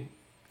Georgia game,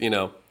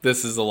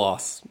 this is a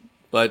loss.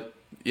 But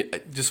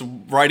just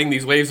riding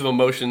these waves of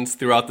emotions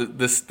throughout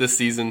this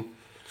season,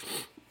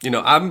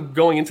 I'm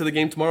going into the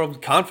game tomorrow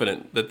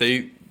confident that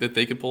they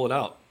could pull it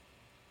out.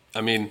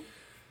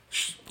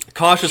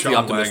 Cautiously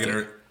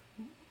optimistic.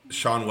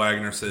 Sean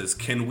Wagner says,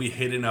 can we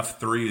hit enough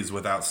threes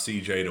without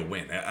CJ to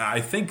win? I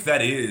think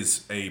that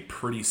is a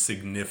pretty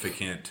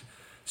significant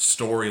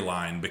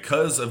storyline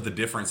because of the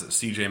difference that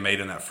CJ made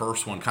in that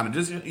first one. Kind of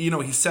just,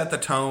 he set the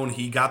tone,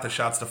 he got the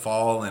shots to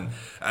fall, and,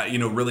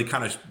 really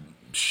kind of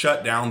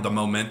shut down the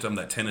momentum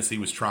that Tennessee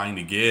was trying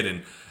to get.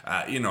 And,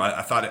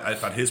 I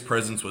thought his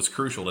presence was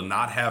crucial to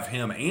not have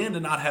him and to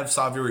not have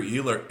Xavier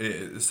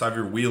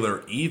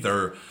Wheeler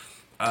either,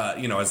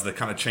 as the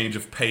kind of change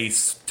of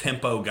pace,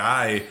 tempo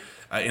guy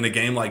in a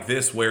game like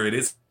this where it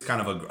is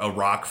kind of a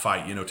rock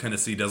fight.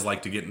 Tennessee does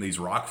like to get in these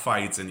rock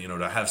fights, and,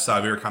 to have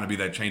Xavier kind of be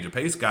that change of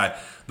pace guy.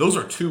 Those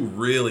are two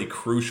really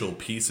crucial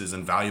pieces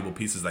and valuable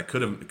pieces that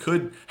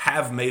could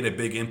have made a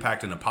big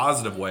impact in a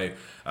positive way.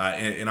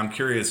 And I'm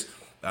curious,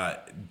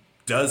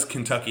 does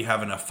Kentucky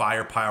have enough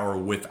firepower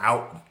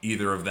without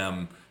either of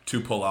them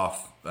to pull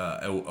off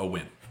a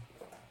win?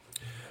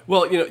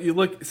 Well, you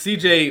look,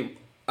 CJ,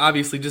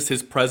 obviously just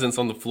his presence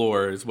on the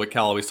floor is what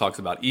Cal always talks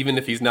about. Even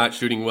if he's not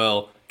shooting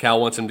well, Cal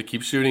wants him to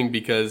keep shooting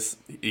because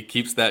it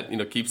keeps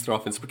keeps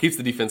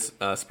the defense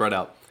spread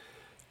out.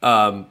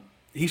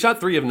 He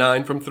shot 3 of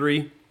 9 from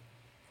 3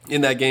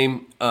 in that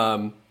game.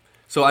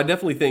 So I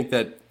definitely think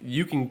that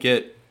you can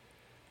get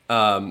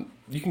that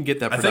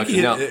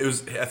production.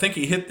 I think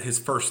he hit his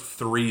first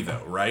 3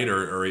 though, right?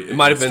 Or it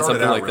might have been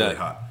something like really that.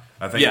 Hot.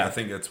 I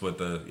think that's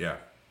what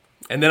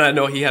And then I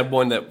know he had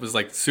one that was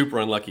like super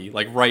unlucky,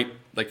 like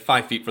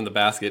 5 feet from the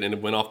basket, and it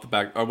went off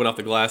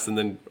the glass, and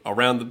then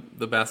around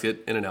the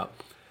basket, in and out.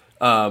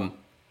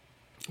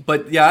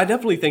 But yeah, I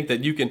definitely think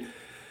that you can.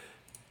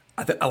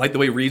 I like the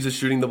way Reeves is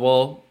shooting the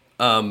ball.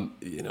 I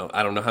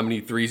don't know how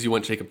many threes you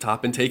want Jacob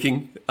Toppin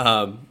taking.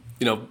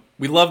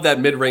 We love that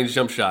mid-range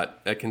jump shot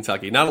at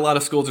Kentucky. Not a lot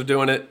of schools are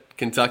doing it.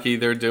 Kentucky,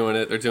 they're doing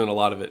it. They're doing a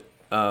lot of it.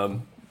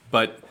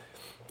 But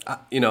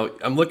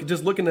I'm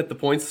looking at the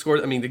points scored.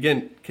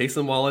 Again,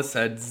 Cason Wallace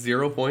had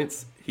 0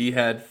 points. He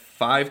had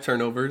 5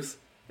 turnovers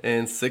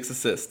and 6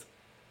 assists.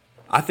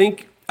 I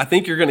think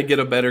you're going to get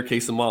a better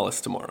Cason Wallace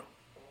tomorrow.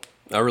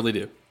 I really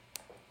do.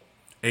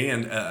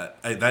 And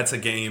that's a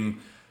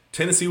game.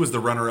 Tennessee was the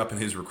runner-up in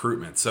his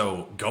recruitment.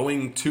 So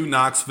going to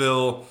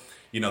Knoxville,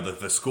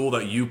 the school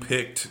that you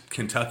picked,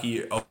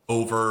 Kentucky,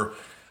 over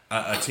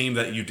a team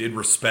that you did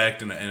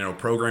respect and a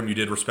program you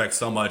did respect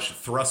so much,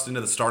 thrust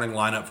into the starting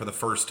lineup for the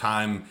first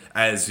time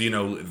as,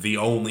 the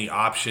only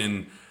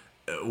option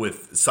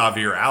with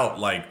Xavier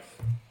out. Like,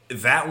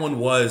 that one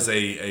was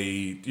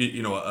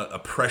a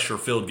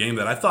pressure-filled game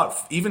that I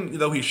thought, even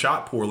though he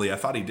shot poorly, I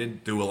thought he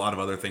did do a lot of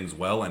other things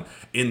well. And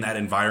in that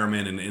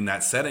environment and in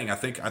that setting, I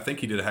think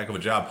he did a heck of a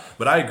job.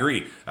 But I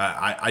agree.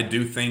 I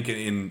do think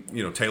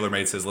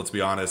TaylorMade says, let's be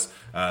honest,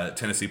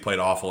 Tennessee played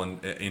awful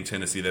in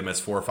Tennessee. They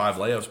missed 4 or 5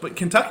 layups. But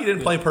Kentucky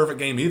didn't play a perfect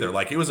game either.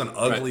 Like, it was an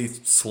ugly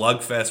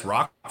slugfest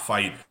rock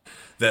fight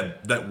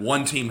that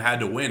one team had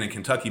to win, and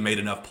Kentucky made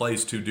enough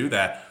plays to do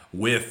that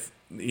with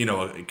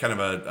kind of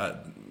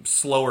a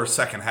slower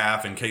second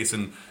half, and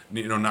Kaysen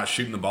not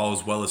shooting the ball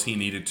as well as he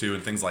needed to,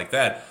 and things like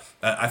that.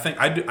 I think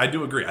I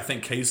do agree. I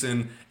think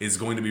Kaysen is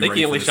going to be. I think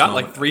he only shot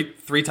like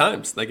three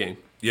times that game.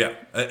 Yeah,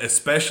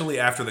 especially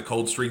after the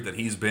cold streak that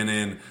he's been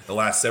in the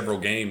last several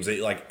games.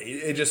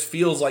 It just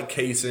feels like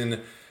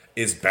Kaysen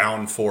is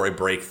bound for a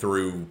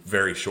breakthrough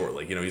very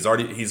shortly.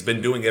 He's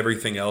been doing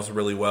everything else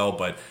really well,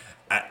 but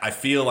I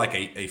feel like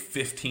a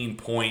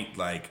 15-point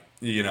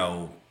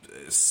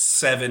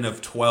 7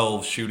 of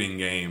 12 shooting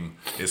game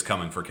is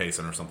coming for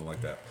Kaysen or something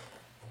like that.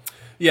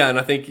 Yeah, and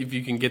I think if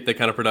you can get that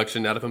kind of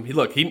production out of him,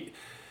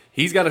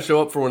 he's got to show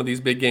up for one of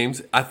these big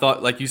games. I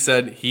thought, like you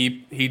said,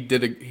 he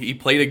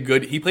played a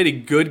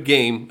good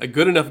game, a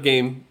good enough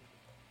game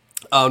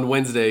on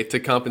Wednesday to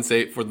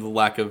compensate for the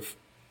lack of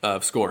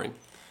scoring.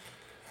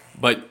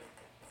 But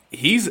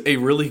he's a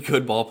really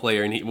good ball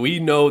player, and we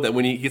know that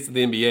when he gets to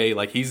the NBA,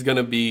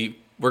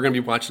 we're gonna be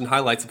watching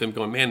highlights of him,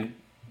 going, man,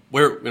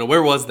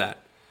 where was that?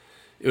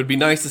 It would be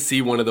nice to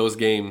see one of those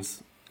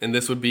games, and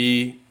this would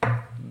be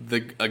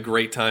a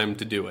great time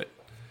to do it.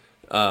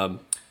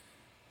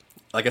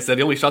 Like I said,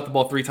 he only shot the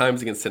ball 3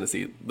 times against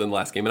Tennessee in the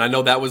last game, and I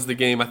know that was the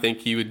game. I think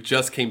he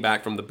just came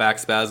back from the back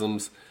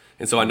spasms,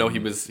 and so I know he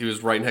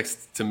was right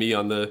next to me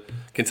on the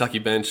Kentucky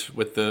bench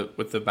with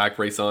the back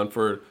brace on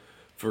for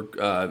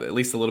at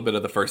least a little bit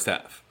of the first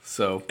half.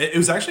 So it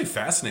was actually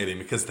fascinating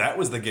because that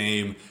was the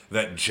game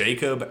that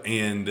Jacob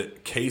and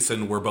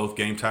Kaysen were both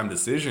game time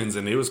decisions,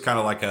 and it was kind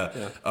of like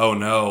oh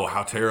no,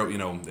 how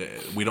terrible!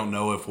 We don't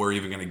know if we're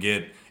even going to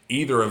get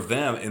either of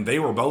them, and they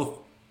were both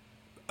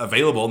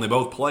available and they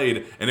both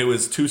played, and it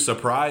was 2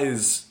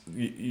 surprise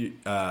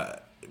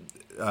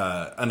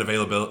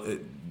unavailable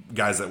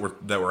guys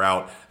that were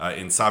out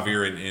in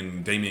Xavier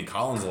and Damian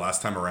Collins the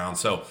last time around.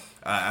 So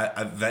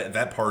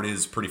that part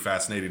is pretty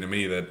fascinating to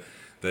me that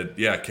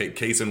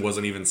Kaysen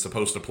wasn't even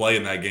supposed to play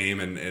in that game,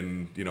 and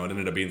it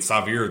ended up being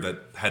Xavier that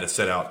had to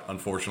sit out,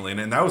 unfortunately,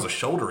 and that was a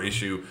shoulder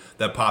issue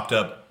that popped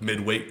up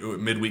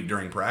midweek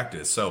during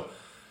practice. So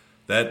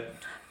that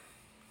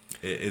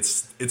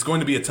it's going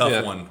to be a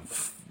tough one.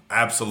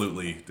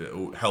 Absolutely,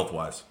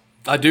 health-wise.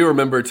 I do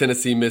remember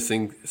Tennessee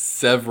missing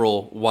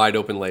several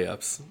wide-open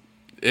layups.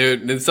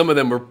 And some of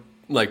them were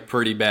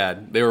pretty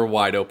bad. They were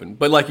wide open.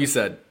 But like you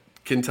said,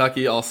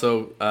 Kentucky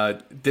also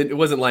it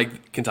wasn't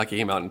like Kentucky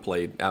came out and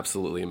played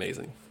absolutely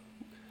amazing.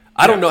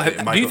 I don't know.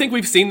 Do you think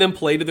we've seen them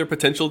play to their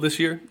potential this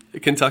year,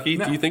 Kentucky?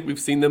 No. Do you think we've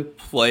seen them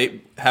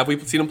play? Have we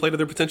seen them play to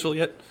their potential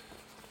yet?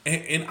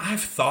 And I've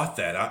thought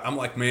that. I'm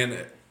like,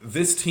 man,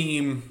 this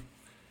team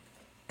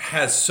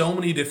has so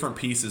many different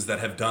pieces that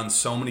have done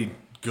so many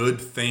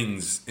good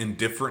things in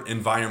different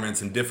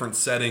environments and different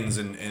settings,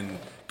 and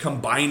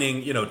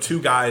combining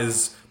 2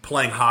 guys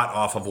playing hot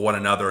off of one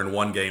another in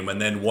one game,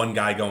 and then one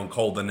guy going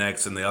cold the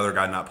next, and the other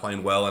guy not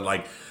playing well, and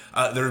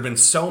there have been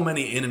so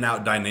many in and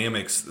out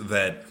dynamics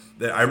that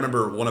I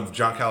remember one of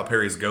John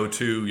Calipari's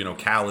go-to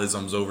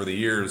Cal-isms over the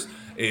years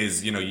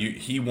is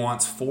he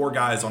wants 4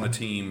 guys on a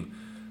team.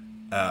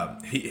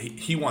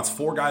 He wants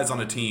 4 guys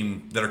on a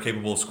team that are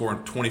capable of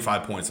scoring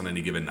 25 points on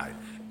any given night,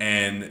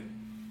 and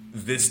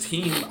this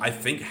team, I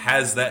think,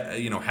 has that,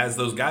 has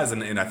those guys,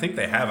 and I think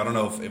they have. I don't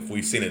know if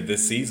we've seen it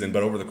this season,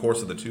 but over the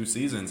course of the 2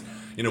 seasons,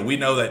 we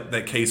know that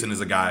Kaysen is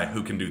a guy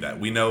who can do that.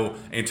 We know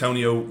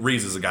Antonio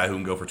Reeves is a guy who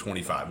can go for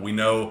 25. We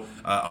know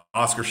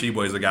Oscar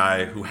Sheboy is a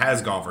guy who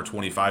has gone for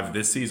 25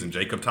 this season.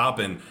 Jacob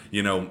Toppin,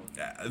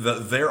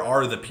 there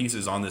are the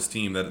pieces on this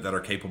team that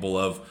are capable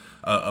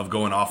of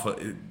going off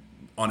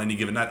on any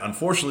given night.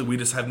 Unfortunately, we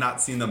just have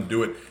not seen them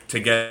do it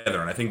together,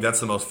 and I think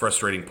that's the most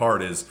frustrating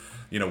part is,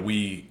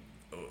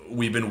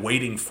 we've been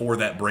waiting for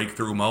that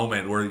breakthrough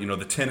moment where,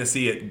 the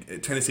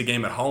Tennessee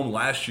game at home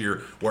last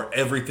year where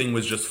everything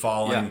was just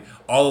falling. Yeah.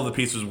 All of the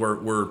pieces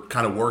were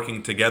kind of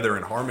working together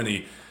in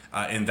harmony.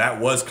 And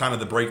that was kind of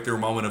the breakthrough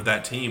moment of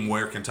that team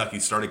where Kentucky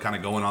started kind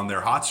of going on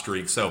their hot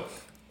streak. So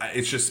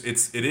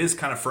it is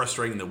kind of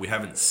frustrating that we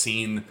haven't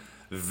seen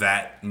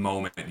that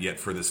moment yet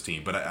for this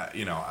team. But,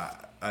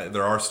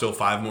 there are still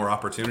 5 more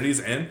opportunities.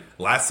 And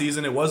last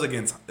season it was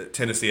against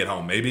Tennessee at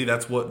home. Maybe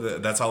that's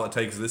all it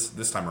takes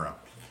this time around.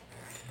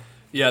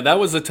 Yeah, that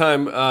was the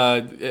time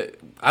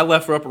I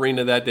left Rupp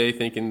Arena that day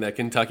thinking that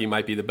Kentucky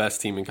might be the best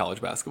team in college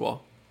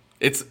basketball.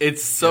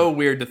 It's so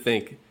weird to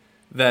think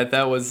that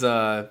was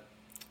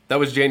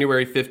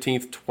January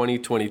 15th,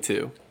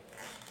 2022.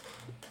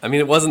 I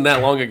mean, it wasn't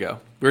that long ago.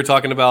 We were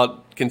talking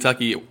about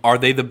Kentucky. Are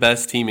they the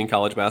best team in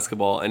college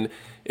basketball? And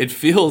it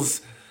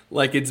feels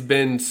like it's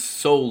been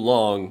so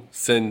long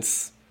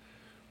since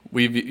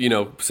we've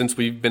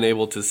been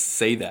able to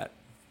say that.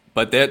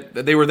 But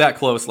they were that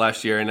close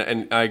last year,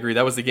 and I agree.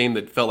 That was the game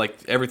that felt like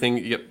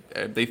everything.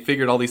 They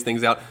figured all these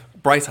things out.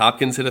 Bryce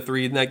Hopkins hit a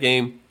 3 in that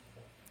game,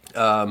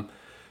 and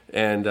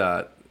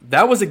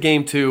that was a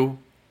game too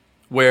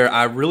where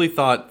I really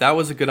thought that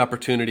was a good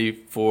opportunity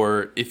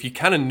for if you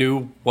kind of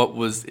knew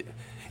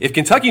if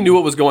Kentucky knew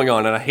what was going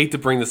on. And I hate to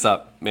bring this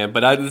up, man,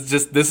 but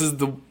this is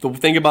the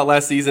thing about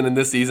last season and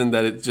this season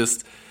that it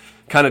just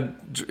kind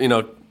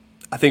of,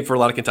 I think for a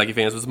lot of Kentucky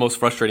fans was the most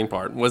frustrating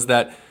part, was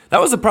that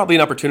was probably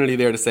an opportunity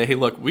there to say, hey,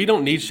 look, we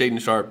don't need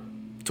Shaedon Sharpe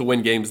to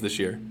win games this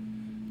year.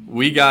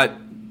 We got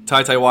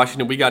Ty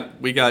Washington. We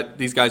got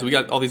these guys. We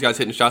got all these guys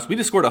hitting shots. We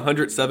just scored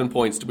 107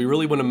 points. Do we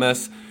really want to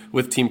mess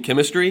with team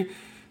chemistry?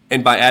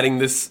 And by adding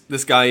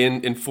this guy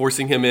in and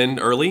forcing him in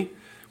early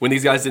when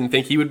these guys didn't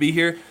think he would be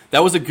here,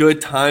 that was a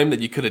good time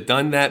that you could have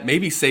done that.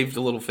 Maybe saved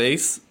a little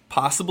face,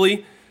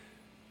 possibly.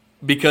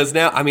 Because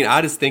now,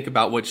 I just think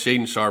about what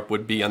Shaedon Sharpe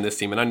would be on this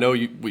team. And I know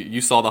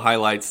you saw the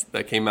highlights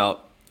that came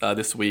out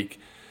this week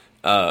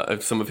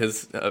of some of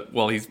his,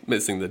 he's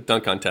missing the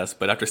dunk contest.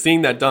 But after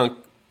seeing that dunk,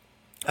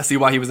 I see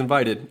why he was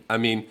invited.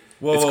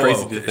 It's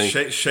crazy to think.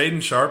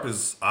 Shaedon Sharpe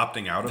is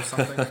opting out of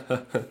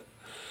something?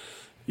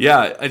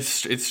 Yeah,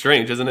 it's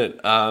strange, isn't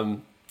it?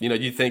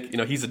 You think,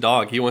 he's a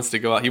dog. He wants to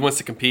go out. He wants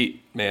to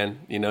compete, man.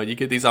 You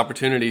get these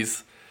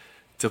opportunities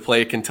to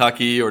play at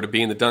Kentucky or to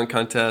be in the dunk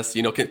contest.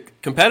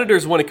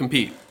 Competitors want to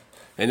compete.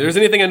 And if there's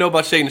anything I know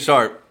about Shaedon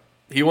Sharpe,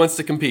 he wants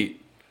to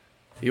compete.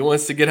 He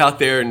wants to get out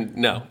there and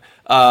no.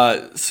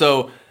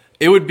 So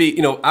it would be,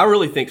 I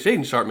really think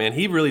Shaedon Sharpe, man,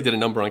 he really did a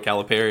number on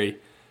Calipari.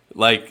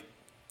 Like,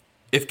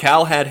 if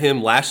Cal had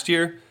him last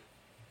year,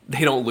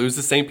 they don't lose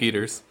to St.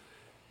 Peter's.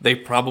 They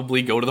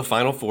probably go to the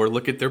Final Four,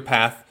 look at their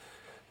path.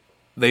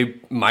 They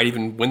might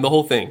even win the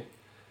whole thing.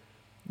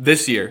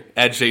 This year,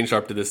 add Shaedon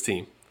Sharpe to this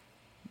team.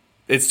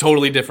 It's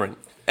totally different.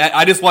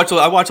 I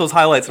watch those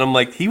highlights, and I'm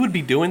like, he would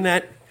be doing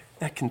that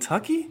at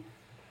Kentucky?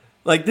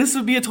 Like, this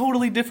would be a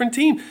totally different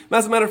team.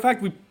 As a matter of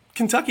fact,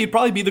 Kentucky would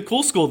probably be the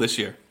cool school this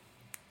year.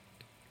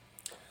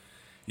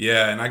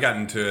 Yeah, and I got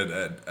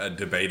into a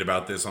debate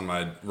about this on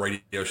my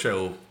radio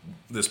show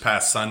this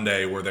past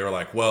Sunday where they were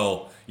like,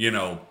 well,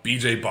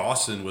 B.J.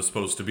 Boston was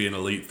supposed to be an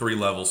elite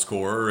 3-level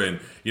scorer and,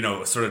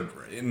 sort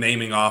of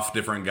naming off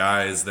different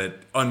guys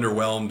that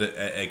underwhelmed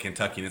at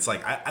Kentucky. And it's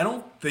like, I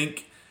don't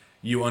think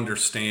you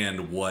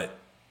understand what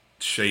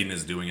Shaedon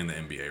is doing in the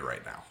NBA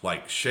right now.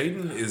 Like,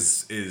 Shaedon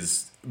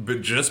is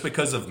but just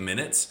because of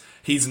minutes,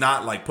 he's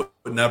not like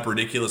putting up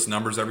ridiculous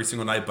numbers every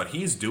single night, but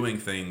he's doing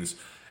things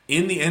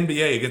in the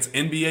NBA against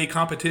NBA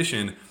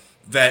competition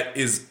that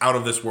is out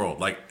of this world.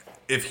 Like,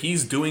 if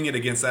he's doing it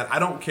against that, I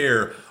don't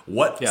care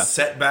what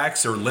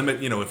setbacks or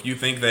limit, if you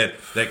think that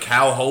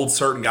Cal holds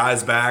certain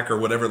guys back or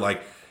whatever,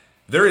 like,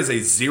 there is a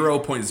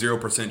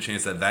 0.0%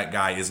 chance that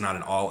guy is not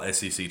an all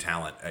SEC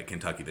talent at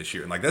Kentucky this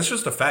year. And, like, that's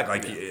just a fact.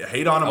 Like,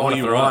 hate on him all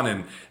you want,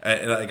 and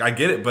like, I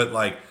get it, but,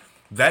 like,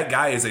 that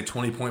guy is a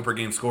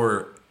 20-point-per-game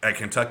scorer at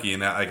Kentucky,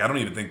 and I don't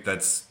even think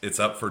it's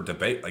up for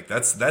debate. Like,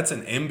 that's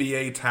an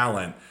NBA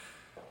talent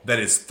that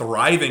is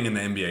thriving in the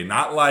NBA,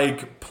 not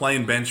like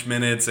playing bench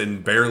minutes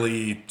and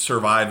barely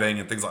surviving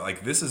and things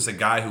like this is a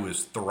guy who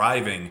is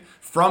thriving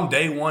from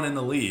day one in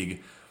the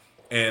league.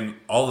 And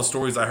all the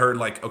stories I heard,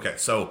 like, okay,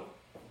 so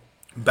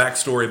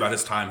backstory about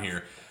his time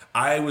here.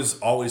 I was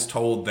always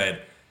told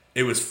that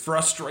it was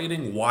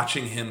frustrating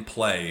watching him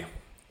play,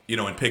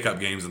 in pickup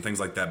games and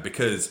things like that,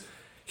 because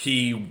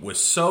he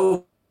was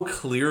so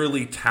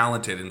clearly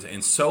talented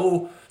and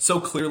so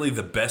clearly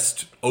the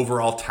best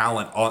overall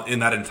talent in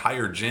that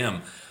entire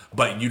gym.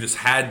 But you just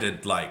had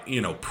to, like,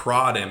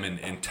 prod him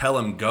and tell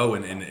him go,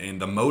 and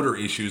the motor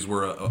issues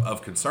were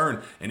of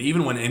concern. And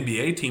even when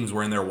NBA teams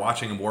were in there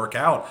watching him work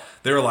out,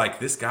 they were like,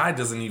 this guy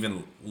doesn't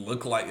even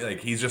look like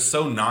he's just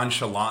so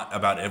nonchalant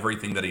about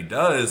everything that he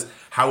does.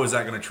 How is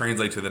that going to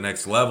translate to the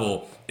next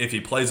level? If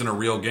he plays in a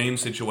real game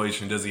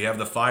situation, does he have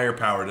the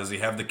firepower? Does he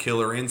have the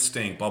killer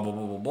instinct? Blah, blah,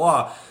 blah, blah,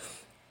 blah.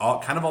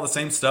 All the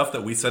same stuff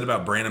that we said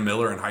about Brandon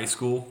Miller in high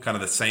school, kind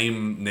of the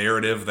same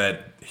narrative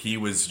that he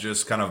was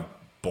just kind of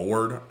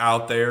bored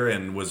out there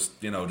and was,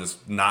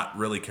 just not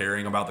really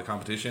caring about the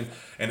competition.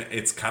 And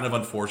it's kind of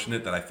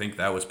unfortunate that I think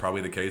that was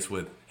probably the case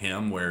with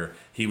him, where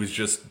he was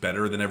just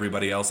better than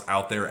everybody else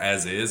out there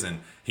as is, and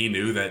he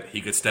knew that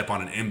he could step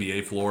on an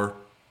NBA floor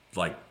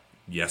like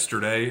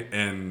yesterday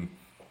and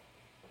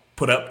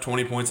put up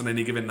 20 points on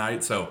any given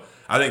night. So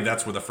I think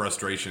that's where the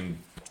frustration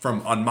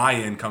from on my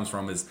end comes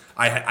from, is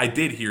I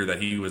did hear that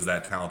he was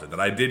that talented, that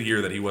I did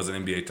hear that he was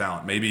an NBA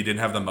talent. Maybe he didn't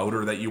have the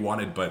motor that you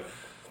wanted, but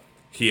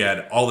he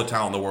had all the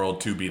talent in the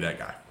world to be that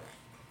guy.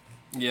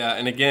 Yeah,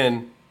 and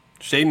again,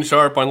 Shaedon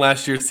Sharpe on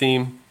last year's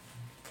team,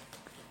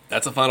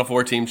 that's a Final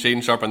Four team.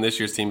 Shaedon Sharpe on this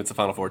year's team, it's a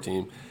Final Four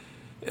team.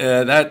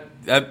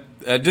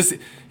 Just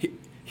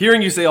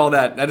hearing you say all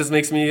that just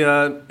makes me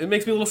it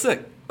makes me a little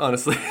sick,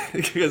 honestly,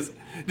 because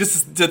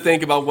just to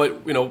think about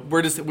what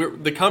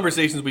the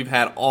conversations we've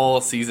had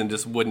all season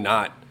just we would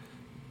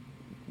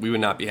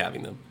not be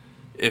having them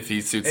if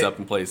he suits up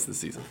and plays this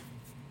season.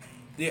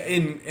 Yeah,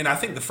 and I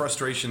think the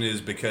frustration is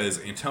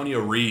because Antonio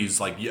Reeves,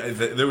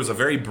 there was a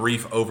very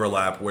brief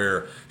overlap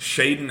where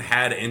Shaedon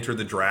had entered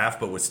the draft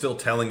but was still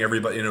telling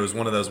everybody, it was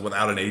one of those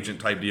without an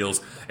agent type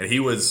deals, and he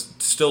was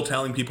still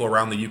telling people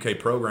around the UK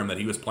program that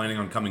he was planning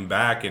on coming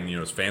back, and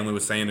his family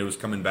was saying it was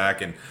coming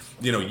back, and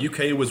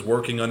UK was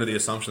working under the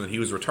assumption that he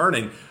was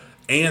returning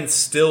and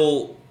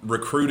still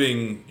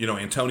recruiting,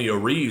 Antonio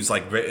Reeves.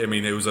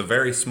 It was a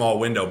very small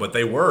window, but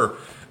they were.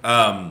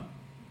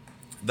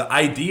 the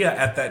idea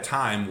at that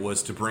time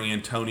was to bring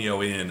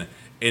Antonio in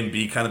and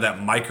be kind of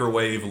that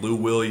microwave Lou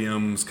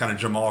Williams, kind of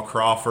Jamal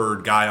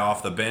Crawford guy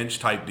off the bench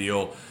type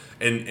deal,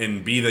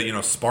 and be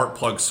the spark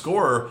plug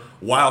scorer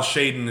while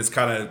Shaedon is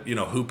kind of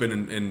hooping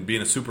and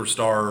being a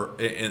superstar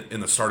in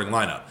the starting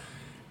lineup.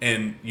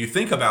 And you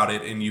think about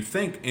it, and you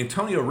think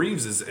Antonio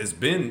Reeves has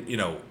been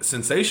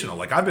sensational.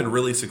 Like, I've been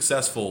really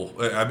successful.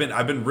 I've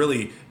been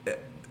really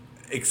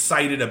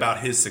excited about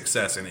his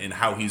success and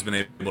how he's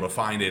been able to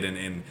find it,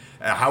 and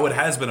how it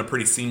has been a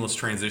pretty seamless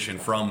transition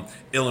from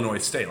Illinois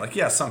State. Like,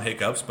 yeah, some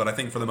hiccups, but I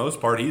think for the most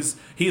part he's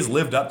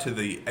lived up to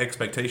the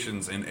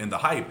expectations and the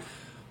hype.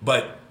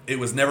 But it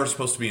was never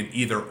supposed to be an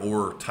either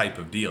or type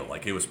of deal.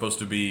 Like, it was supposed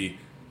to be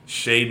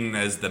Shaedon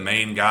as the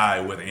main guy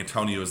with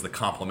Antonio as the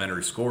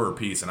complementary scorer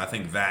piece, and I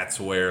think that's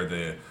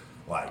where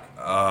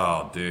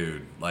oh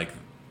dude, like,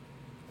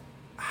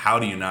 how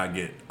do you not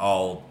get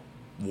all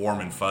warm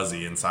and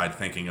fuzzy inside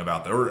thinking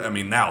about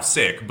now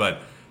sick,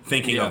 but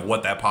thinking of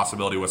what that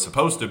possibility was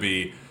supposed to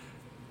be.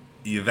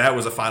 That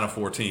was a Final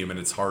Four team, and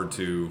it's hard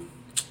to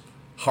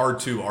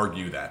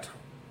argue that.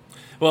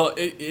 Well,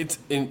 I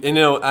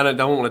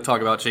don't want to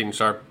talk about Shaedon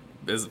Sharpe.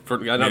 I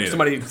know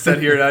somebody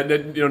said here,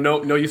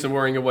 no use in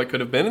worrying of what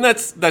could have been, and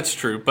that's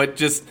true. But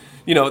just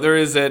there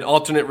is an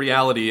alternate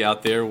reality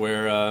out there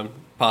where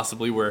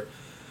possibly where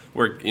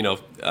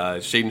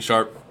Shaedon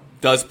Sharpe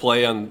does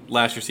play on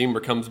last year's team,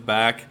 or comes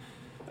back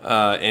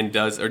and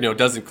doesn't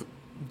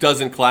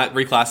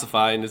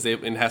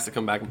reclassify and has to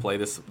come back and play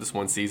this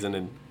one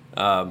season,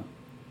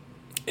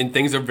 and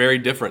things are very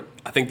different.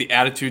 I think the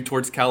attitude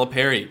towards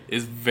Calipari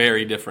is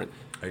very different.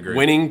 I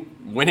agree.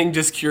 Winning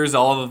just cures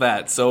all of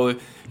that. So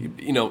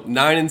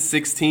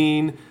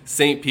 9-16,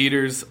 St.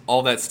 Peter's,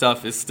 all that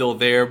stuff is still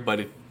there.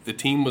 But if the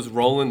team was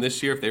rolling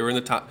this year, if they were in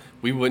the top,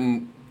 it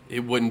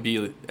wouldn't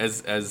be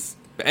as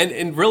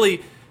and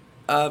really.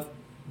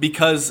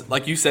 Because,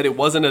 like you said, it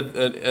wasn't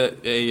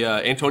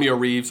a Antonio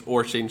Reeves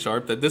or Shaedon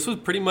Sharpe. That this was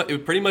it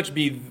would pretty much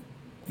be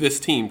this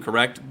team,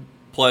 correct?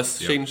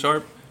 Plus Shaedon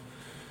Sharpe.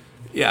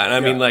 Yeah, and I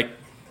mean, like,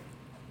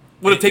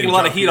 would have taken a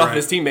lot of heat off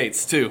his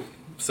teammates too.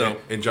 So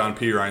and John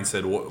Pirine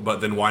said, but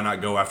then why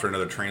not go after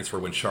another transfer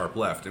when Sharpe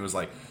left? It was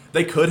like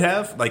they could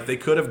have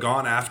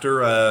gone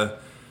after a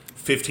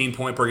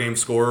 15-point per game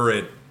scorer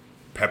at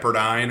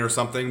Pepperdine or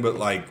something, but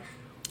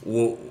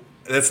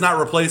that's not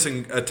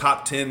replacing a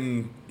top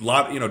 10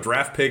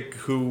 draft pick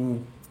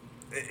who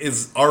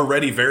is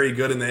already very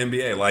good in the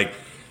NBA. Like,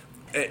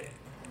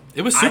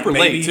 it was super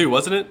late too,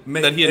 wasn't it?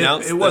 That he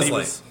announced it was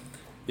late.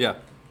 Yeah,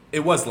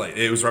 it was late.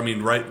 It was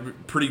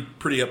right,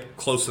 pretty up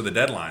close to the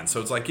deadline.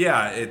 So it's like,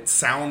 yeah, it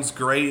sounds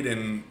great,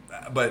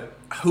 but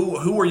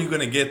who are you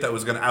going to get that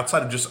was going to,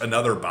 outside of just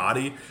another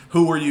body?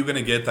 Who are you going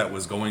to get that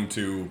was going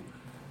to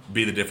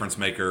be the difference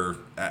maker?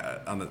 I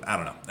don't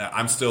know.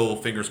 I'm still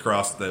fingers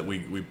crossed that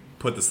we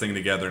put this thing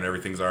together and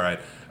everything's all right.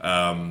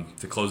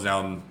 To close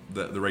down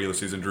the regular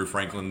season, Drew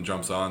Franklin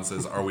jumps on and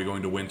says, are we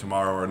going to win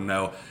tomorrow or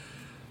no?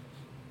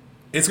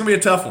 It's going to be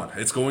a tough one.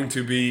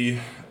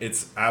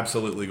 It's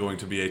absolutely going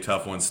to be a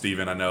tough one,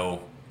 Steven. I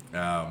know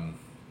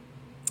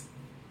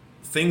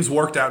things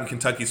worked out in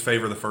Kentucky's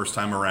favor the first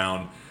time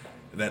around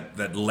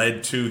that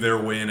led to their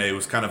win. It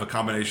was kind of a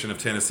combination of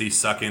Tennessee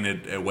sucking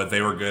at what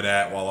they were good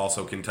at, while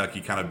also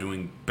Kentucky kind of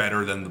doing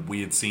better than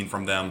we had seen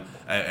from them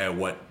at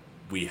what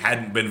we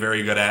hadn't been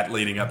very good at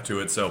leading up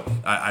to it. So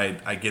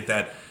I get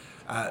that.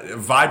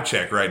 Vibe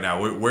check right now.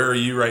 Where are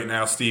you right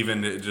now,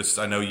 Steven?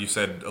 I know you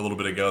said a little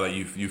bit ago that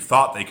you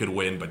thought they could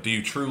win, but do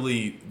you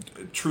truly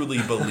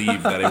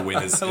believe that a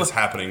win is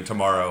happening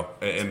tomorrow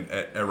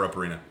at Rupp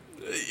Arena?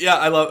 Yeah,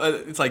 I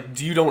love. It's like,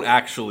 you don't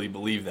actually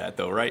believe that,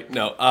 though, right?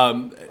 No,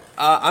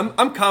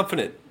 I'm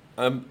confident.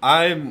 I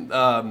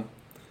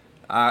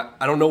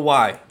don't know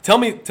why. Tell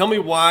me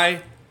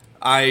why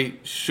I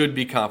should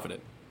be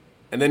confident,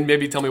 and then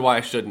maybe tell me why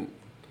I shouldn't.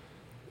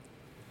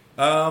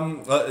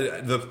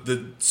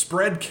 The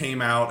spread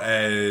came out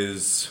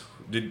as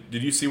did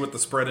you see what the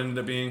spread ended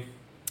up being?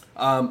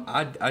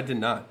 I did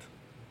not.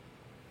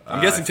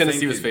 I'm guessing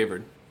Tennessee was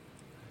favored.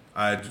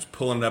 I'm just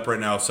pulling it up right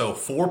now. So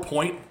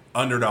 4-point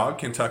underdog.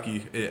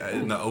 Kentucky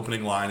in the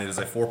opening line is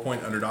a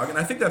 4-point underdog, and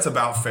I think that's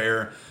about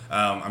fair.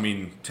 I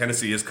mean,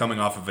 Tennessee is coming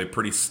off of a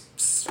pretty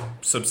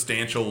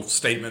substantial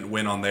statement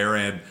win on their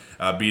end,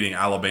 beating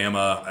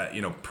Alabama,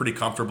 pretty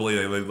comfortably.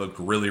 They looked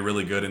really,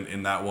 really good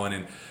in that one,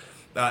 and.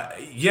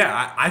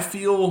 I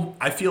feel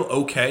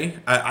okay.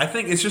 I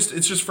think it's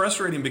just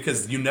frustrating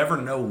because you never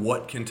know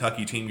what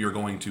Kentucky team you're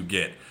going to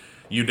get.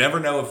 You never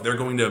know if they're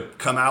going to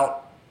come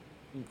out,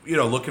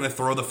 looking to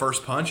throw the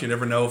first punch. You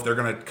never know if they're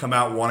going to come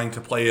out wanting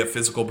to play a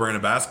physical brand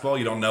of basketball.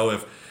 You don't know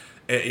if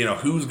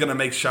who's going to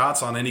make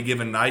shots on any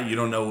given night. You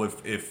don't know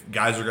if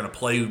guys are going to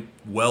play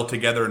well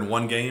together in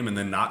one game and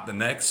then not the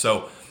next.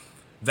 So.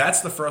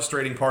 That's the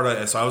frustrating part of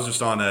it. So I was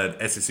just on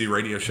a SEC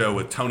radio show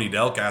with Tony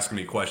Delk asking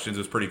me questions. It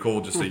was pretty cool,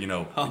 just a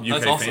UK awesome.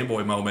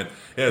 fanboy moment.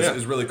 Yeah, it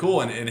was really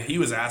cool. And he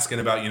was asking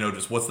about,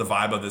 just what's the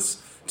vibe of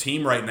this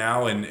team right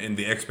now and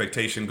the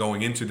expectation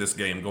going into this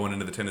game, going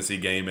into the Tennessee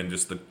game and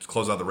just to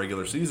close out the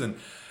regular season.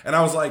 And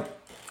I was like,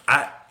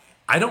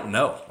 I don't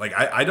know. Like,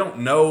 I don't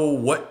know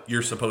what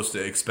you're supposed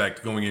to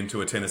expect going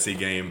into a Tennessee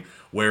game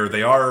where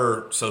they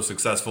are so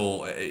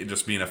successful at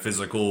just being a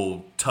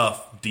physical,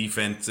 tough,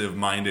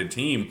 defensive-minded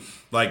team.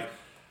 Like,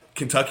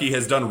 Kentucky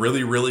has done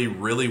really, really,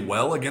 really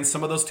well against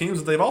some of those teams,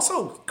 but they've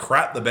also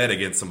crapped the bed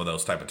against some of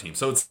those type of teams.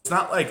 So it's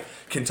not like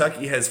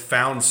Kentucky has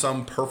found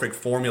some perfect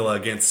formula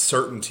against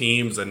certain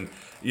teams and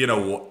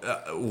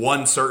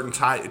one certain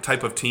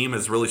type of team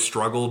has really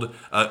struggled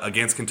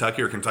against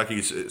Kentucky or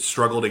Kentucky's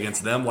struggled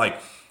against them.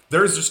 Like,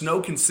 there's just no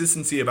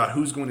consistency about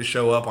who's going to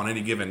show up on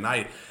any given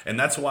night. And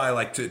that's why I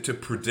like to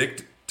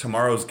predict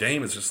tomorrow's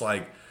game. It's just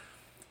like,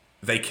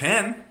 they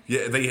can.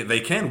 Yeah,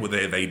 they can.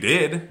 They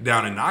did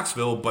down in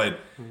Knoxville, but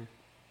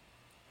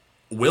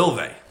will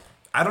they?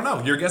 I don't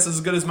know. Your guess is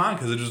as good as mine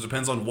because it just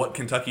depends on what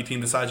Kentucky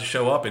team decides to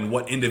show up and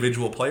what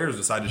individual players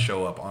decide to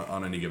show up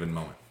on any given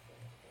moment.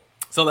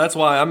 So that's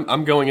why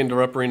I'm going into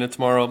Rupp Arena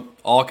tomorrow,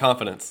 all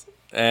confidence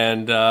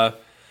and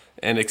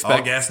expect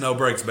all gas, no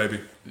brakes, baby.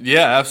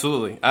 Yeah,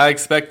 absolutely. I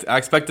expect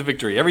a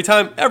victory every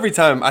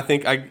time. I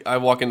think I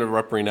walk into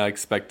Rupp Arena, I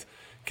expect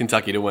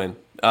Kentucky to win.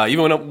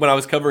 Even when I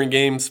was covering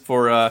games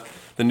for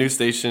the news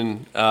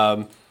station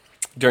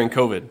during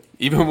COVID,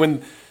 even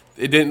when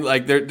it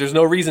didn't there's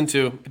no reason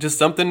to. Just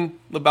something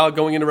about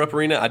going into Rupp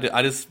Arena.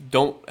 I just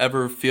don't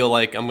ever feel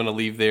like I'm going to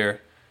leave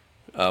there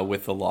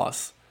with a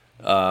loss.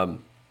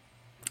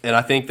 And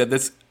I think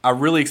that I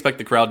really expect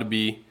the crowd to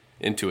be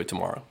into it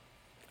tomorrow.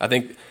 I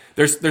think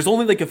there's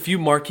only like a few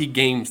marquee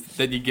games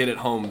that you get at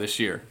home this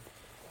year.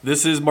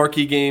 This is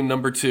marquee game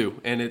number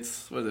 2, and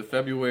it's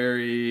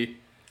February.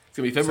 It's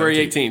gonna be February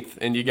 18th,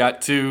 and you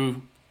got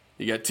two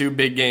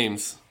big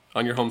games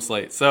on your home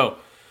slate. So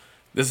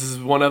this is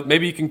one of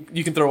maybe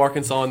you can throw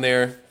Arkansas in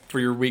there for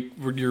your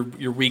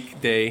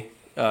weekday.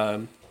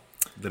 The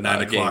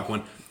 9 o'clock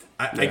one.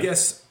 I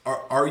guess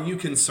are you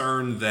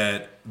concerned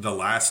that the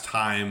last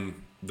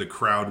time the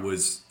crowd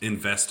was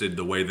invested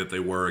the way that they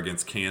were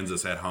against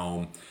Kansas at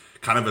home?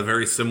 Kind of a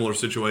very similar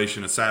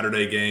situation, a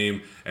Saturday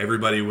game.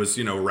 Everybody was,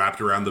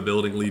 wrapped around the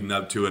building leading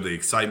up to it. The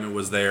excitement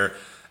was there.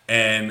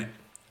 And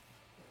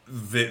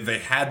they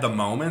had the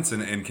moments,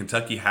 and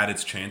Kentucky had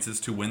its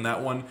chances to win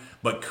that one,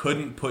 but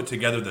couldn't put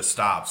together the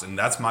stops. And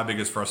that's my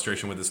biggest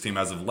frustration with this team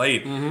as of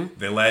late. Mm-hmm.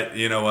 They let,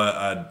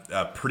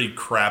 a pretty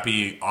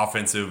crappy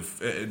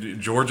offensive,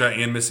 Georgia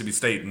and Mississippi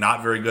State,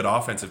 not very good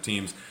offensive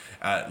teams,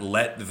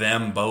 let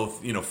them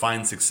both,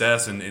 find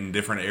success in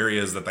different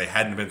areas that they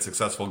hadn't been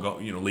successful,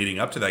 leading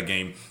up to that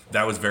game.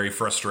 That was very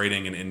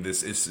frustrating, and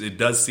it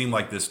does seem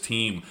like this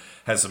team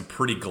has some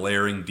pretty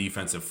glaring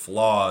defensive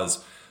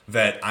flaws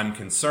that I'm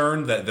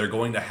concerned that they're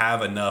going to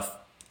have enough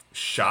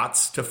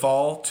shots to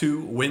fall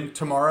to win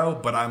tomorrow,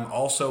 but I'm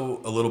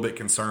also a little bit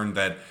concerned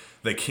that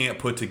they can't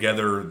put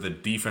together the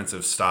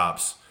defensive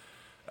stops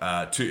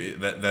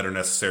that are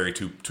necessary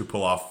to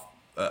pull off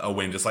a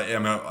win. Just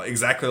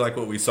exactly like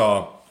what we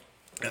saw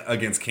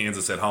against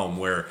Kansas at home,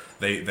 where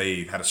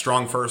they had a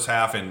strong first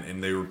half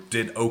and they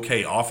did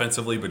okay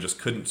offensively, but just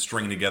couldn't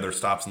string together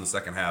stops in the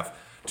second half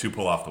to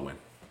pull off the win.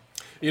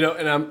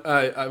 And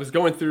I was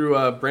going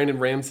through Brandon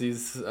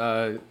Ramsey's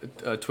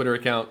Twitter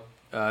account.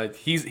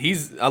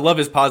 He's I love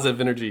his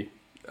positive energy.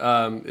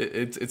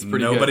 It's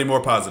pretty Nobody good.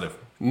 More positive.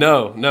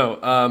 No.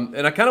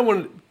 And I kind of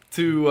wanted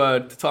to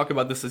talk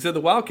about this. I said the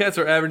Wildcats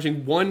are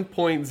averaging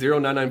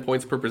 1.099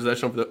 points per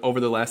possession over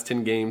the last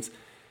 10 games.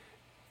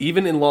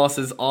 Even in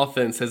losses,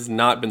 offense has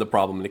not been the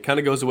problem. And it kind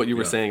of goes to what you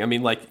were saying. I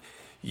mean,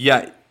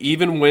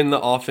 even when the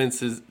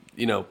offense is,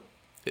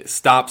 it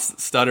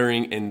stops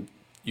stuttering and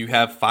you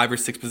have 5 or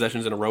 6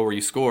 possessions in a row where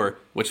you score,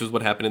 which is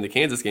what happened in the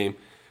Kansas game,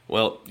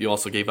 well, you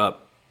also gave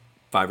up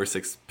 5 or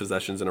 6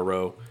 possessions in a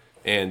row.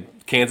 And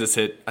Kansas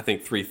hit, I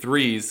think, 3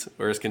 threes,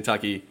 whereas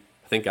Kentucky,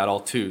 I think, got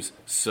all 2s.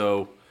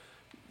 So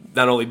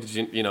not only did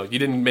you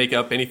didn't make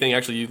up anything,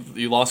 actually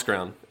you lost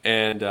ground.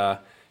 And,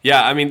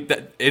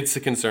 it's a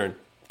concern.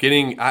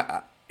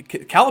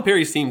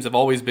 Calipari's teams have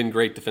always been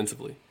great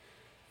defensively.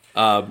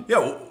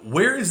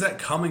 Where is that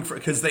coming from?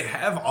 Because they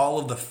have all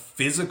of the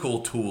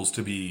physical tools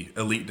to be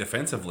elite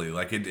defensively.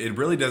 Like it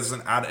really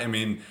doesn't. I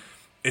mean,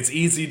 it's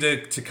easy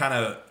to kind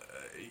of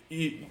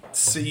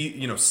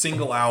see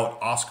single out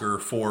Oscar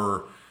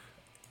for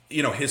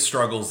his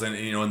struggles and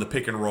in the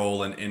pick and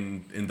roll and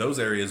in those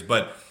areas,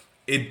 but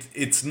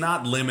it's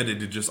not limited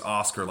to just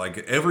Oscar. Like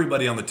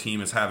everybody on the team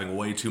is having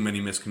way too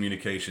many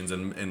miscommunications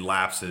and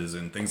lapses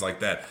and things like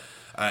that.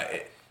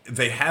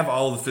 They have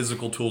all the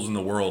physical tools in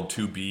the world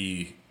to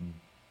be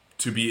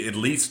at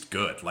least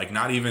good. Like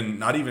not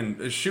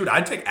even shoot.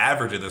 I'd take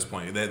average at this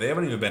point. They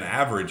haven't even been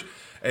average.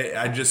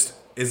 Is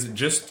it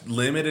just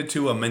limited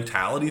to a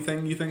mentality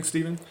thing? You think,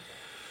 Steven?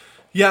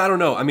 Yeah, I don't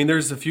know. I mean,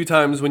 there's a few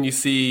times when you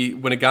see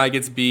when a guy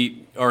gets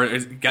beat or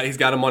he's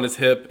got him on his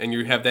hip and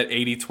you have that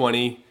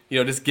 80-20,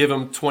 just give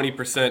him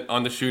 20%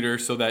 on the shooter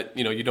so that,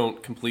 you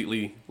don't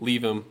completely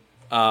leave him.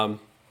 And,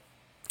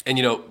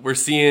 we're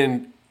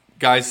seeing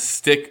guys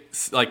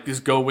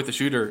just go with the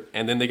shooter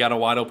and then they got a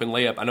wide open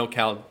layup. I know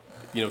Cal,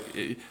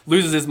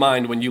 loses his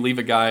mind when you leave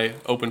a guy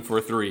open for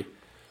a 3.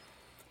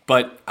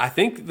 But I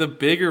think the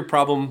bigger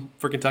problem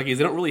for Kentucky is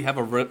they don't really have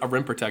a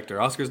rim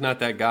protector. Oscar's not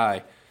that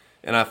guy.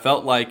 And I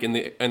felt like in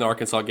the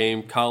Arkansas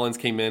game, Collins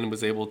came in and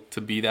was able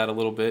to be that a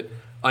little bit.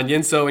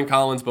 Onyenso and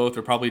Collins both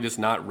are probably just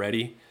not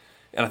ready.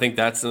 And I think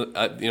that's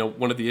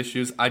one of the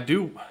issues.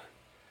 Again,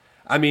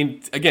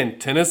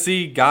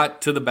 Tennessee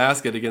got to the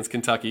basket against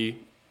Kentucky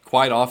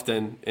quite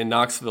often in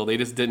Knoxville. They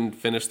just didn't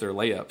finish their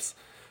layups.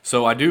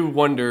 So I do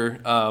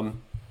wonder,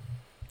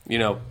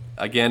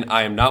 again,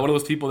 I am not one of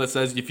those people that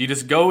says if you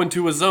just go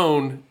into a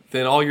zone,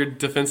 then all your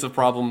defensive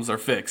problems are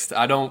fixed.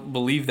 I don't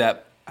believe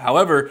that.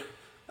 However,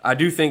 I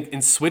do think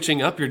in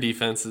switching up your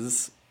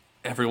defenses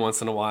every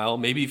once in a while,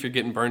 maybe if you're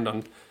getting burned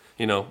on,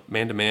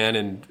 man-to-man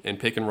and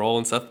pick and roll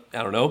and stuff,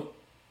 I don't know.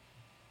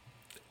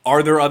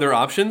 Are there other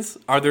options?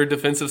 Are there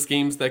defensive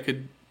schemes that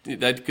could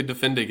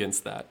defend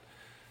against that?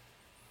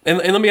 And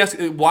let me ask,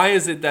 why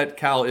is it that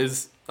Cal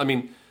is,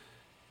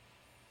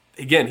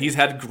 again, he's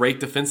had great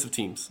defensive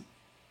teams.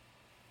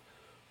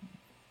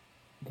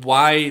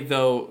 Why,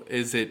 though,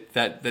 is it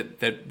that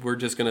we're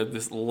just going to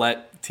just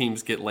let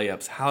teams get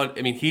layups?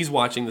 He's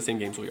watching the same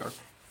games we are.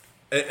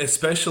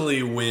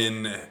 Especially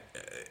when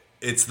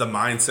it's the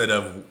mindset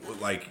of,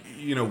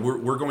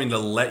 we're going to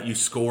let you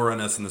score on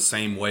us in the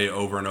same way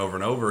over and over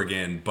and over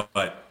again,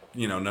 but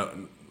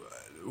no,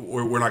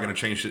 we're not going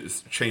to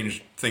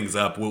change things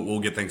up. We'll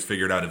get things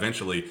figured out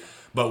eventually.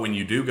 But when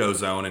you do go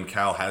zone, and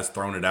Cal has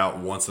thrown it out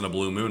once in a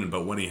blue moon,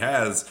 but when he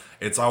has,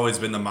 it's always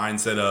been the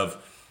mindset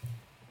of,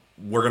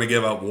 we're going to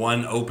give up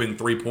one open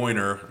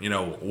three-pointer.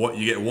 You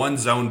get one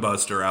zone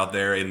buster out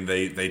there, and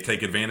they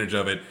take advantage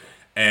of it,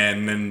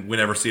 and then we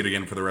never see it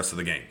again for the rest of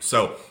the game.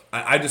 So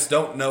I just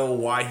don't know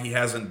why he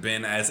hasn't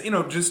been as,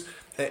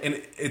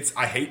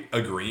 I hate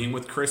agreeing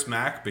with Chris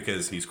Mack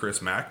because he's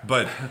Chris Mack,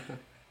 but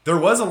there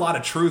was a lot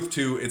of truth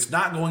to, it's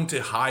not going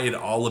to hide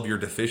all of your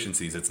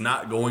deficiencies. It's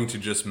not going to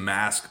just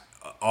mask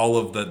all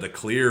of the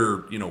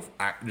clear,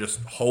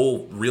 just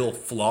whole real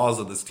flaws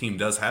that this team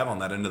does have on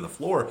that end of the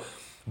floor.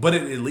 But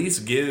it at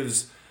least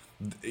gives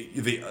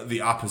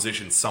the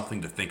opposition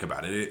something to think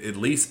about. It at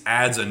least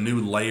adds a new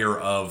layer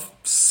of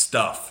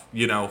stuff,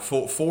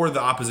 for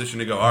the opposition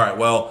to go, all right,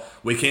 well,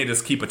 we can't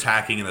just keep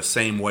attacking in the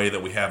same way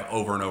that we have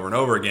over and over and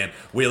over again.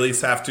 We at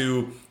least have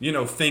to,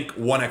 think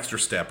one extra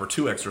step or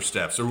two extra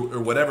steps or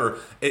whatever.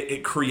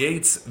 It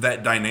creates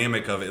that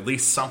dynamic of at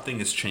least something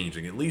is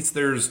changing. At least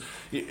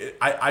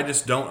I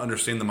just don't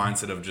understand the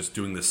mindset of just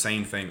doing the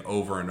same thing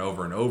over and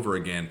over and over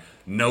again,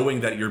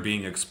 knowing that you're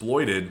being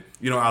exploited,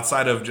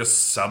 outside of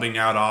just subbing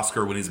out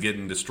Oscar when he's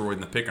getting destroyed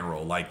in the pick and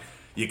roll. Like,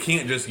 you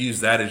can't just use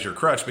that as your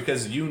crutch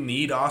because you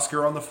need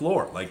Oscar on the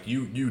floor. Like,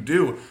 you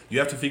do. You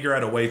have to figure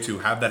out a way to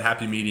have that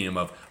happy medium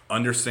of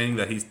understanding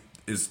that he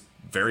is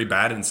very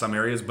bad in some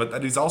areas, but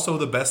that he's also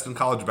the best in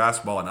college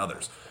basketball in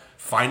others.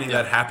 Finding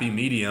that happy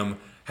medium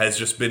has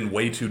just been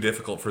way too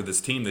difficult for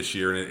this team this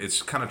year, and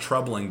it's kind of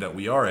troubling that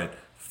we are at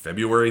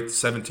February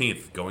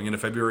 17th, going into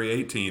February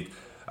 18th,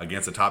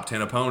 against a top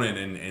 10 opponent,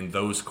 and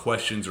those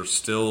questions are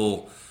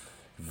still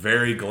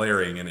very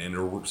glaring and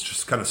are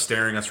just kind of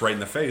staring us right in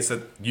the face that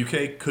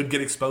UK could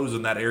get exposed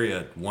in that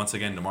area once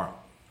again tomorrow.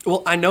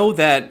 Well, I know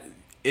that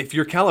if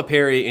you're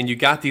Calipari and you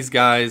got these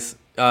guys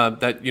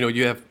that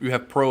you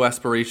have pro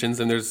aspirations,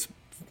 and is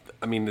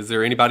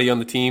there anybody on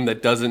the team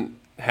that doesn't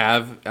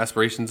have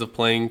aspirations of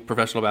playing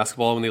professional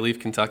basketball when they leave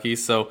Kentucky?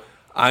 So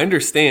I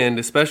understand,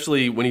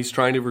 especially when he's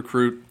trying to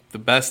recruit the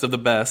best of the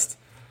best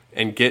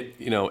and get,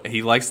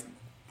 he likes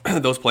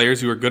those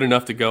players who are good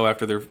enough to go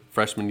after their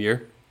freshman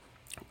year.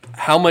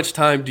 How much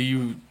time do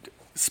you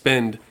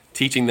spend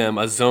teaching them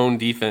a zone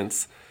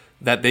defense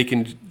that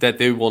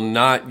they will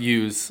not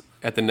use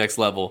at the next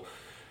level?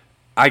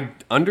 I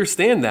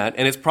understand that,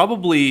 and it's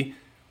probably,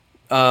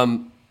 if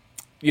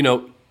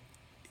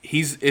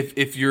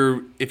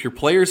your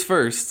players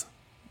first,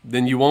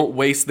 then you won't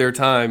waste their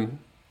time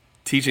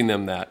teaching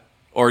them that,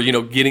 or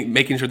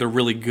making sure they're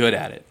really good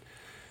at it.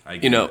 I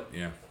get it,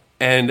 yeah.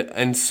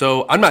 And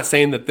so I'm not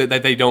saying that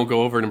they don't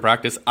go over it in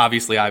practice.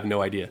 Obviously, I have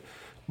no idea.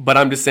 But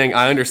I'm just saying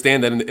I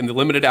understand that in the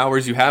limited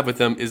hours you have with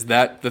them, is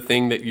that the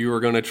thing that you are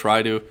going to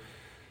try to,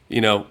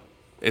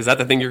 is that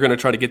the thing you're going to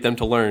try to get them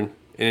to learn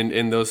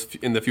in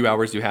the few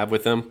hours you have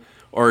with them?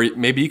 Or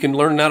maybe you can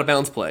learn an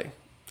out-of-bounds play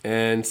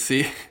and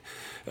see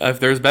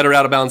if there's better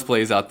out-of-bounds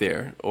plays out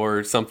there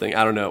or something.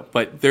 I don't know.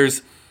 But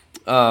there's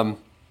that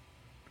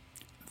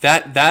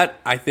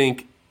I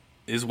think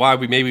is why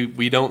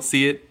we don't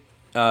see it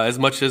as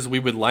much as we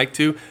would like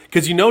to.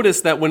 Because you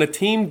notice that when a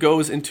team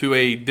goes into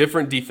a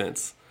different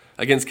defense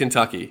against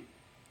Kentucky,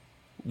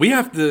 we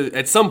have to,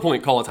 at some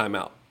point, call a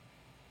timeout.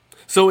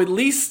 So at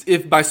least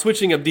if by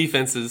switching up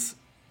defenses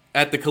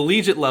at the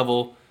collegiate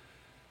level,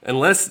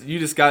 unless you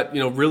just got,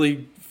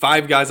 really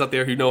 5 guys out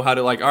there who know how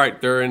to, all right,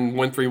 they're in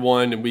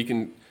 1-3-1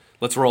 and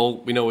let's roll.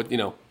 We know what,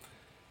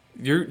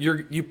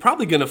 you're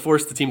probably going to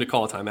force the team to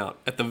call a timeout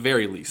at the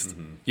very least.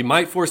 Mm-hmm. You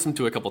might force them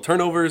to a couple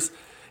turnovers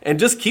and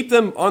just keep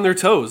them on their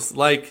toes.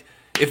 Like,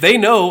 if they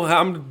know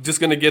I'm just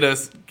going to get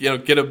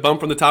a bump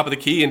from the top of the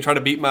key and try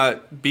to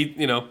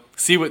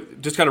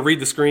just kind of read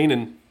the screen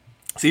and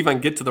see if I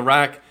can get to the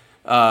rack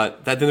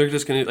that then they're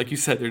just going to, like you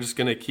said, they're just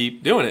going to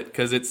keep doing it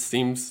because it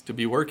seems to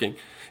be working.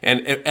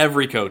 And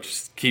every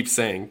coach keeps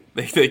saying,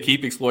 they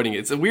keep exploiting it.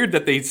 It's weird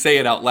that they say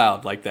it out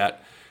loud like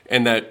that,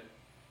 and that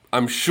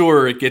I'm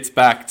sure it gets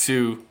back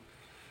to...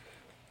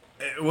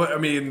 I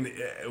mean,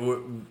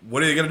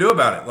 what are you going to do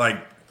about it?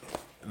 Like,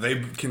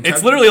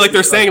 it's literally like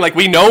they're saying, like,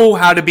 we know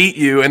how to beat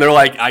you, and they're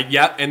like,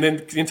 yeah, and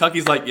then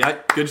Kentucky's like, yeah,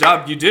 good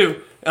job, you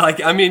do.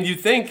 Like, I mean, you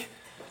think,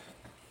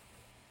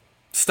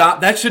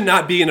 stop, that should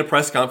not be in a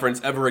press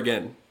conference ever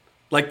again.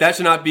 Like, that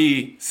should not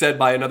be said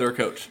by another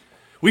coach.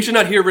 We should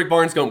not hear Rick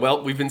Barnes going,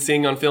 well, we've been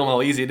seeing on film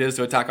how easy it is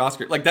to attack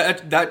Oscar. Like,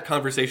 that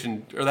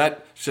conversation, or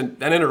that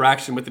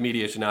interaction with the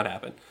media should not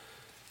happen.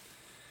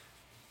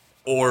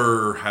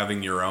 Or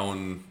having your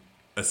own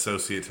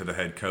associate to the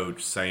head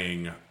coach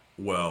saying,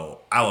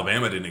 well,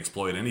 Alabama didn't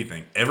exploit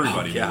anything.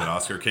 Everybody knew that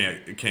Oscar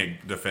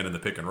can't defend in the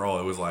pick and roll.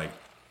 It was like,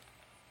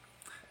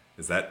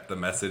 is that the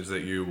message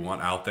that you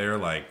want out there?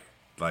 Like,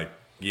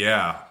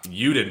 yeah,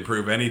 you didn't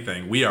prove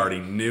anything. We already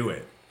knew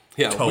it.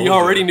 Yeah, we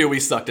already knew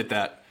we sucked at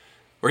that.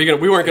 We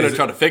weren't going to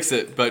try to fix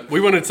it, but we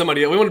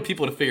wanted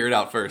people to figure it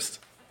out first.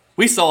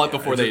 We saw it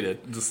before they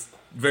did. Just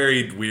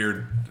very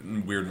weird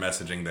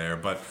messaging there,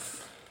 but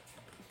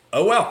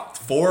oh well.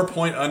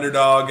 4-point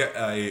underdog.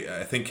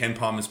 I think Ken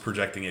Palm is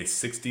projecting a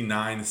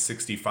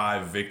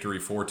 69-65 victory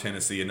for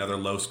Tennessee. Another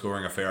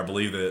low-scoring affair. I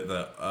believe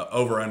the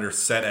over-under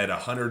set at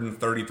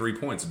 133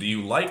 points. Do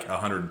you like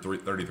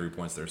 133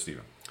 points there,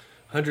 Stephen?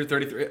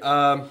 133.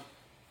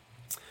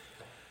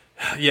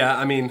 Yeah,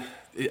 I mean,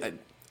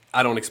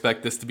 I don't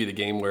expect this to be the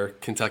game where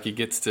Kentucky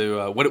gets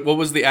to what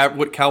was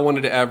what Cal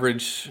wanted to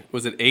average?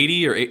 Was it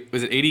 80 or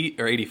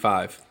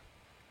 85?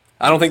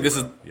 I don't think this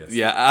is. Yes.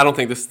 Yeah, I don't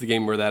think this is the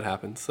game where that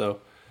happens.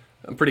 So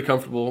I'm pretty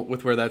comfortable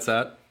with where that's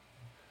at.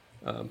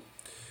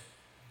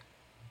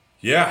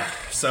 Yeah.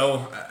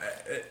 So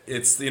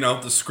it's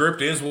the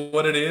script is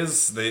what it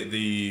is.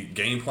 The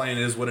game plan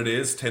is what it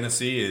is.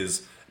 Tennessee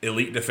is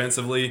elite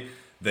defensively.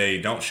 They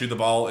don't shoot the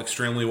ball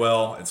extremely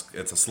well.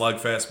 It's a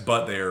slugfest,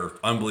 but they're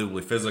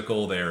unbelievably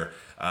physical. They're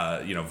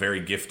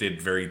very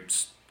gifted, very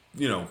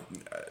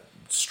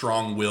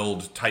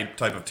strong-willed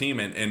type of team,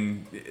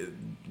 and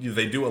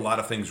they do a lot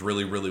of things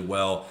really, really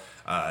well.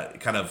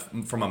 Kind of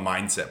from a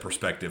mindset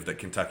perspective that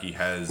Kentucky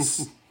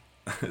has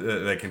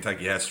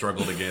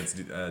struggled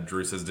against.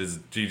 Drew says, "Does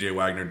G.J.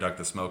 Wagner duck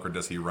the smoke, or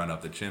does he run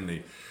up the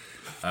chimney?"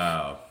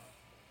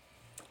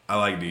 I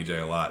like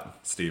DJ a lot,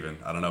 Steven.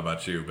 I don't know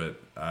about you, but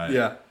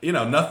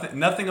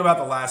nothing about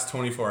the last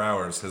 24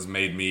 hours has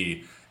made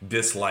me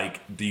dislike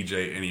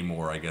DJ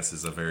anymore, I guess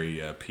is a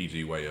very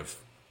PG way of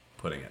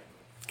putting it.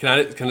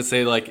 Can I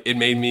say, like, it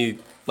made me,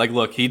 like,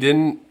 look, he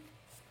didn't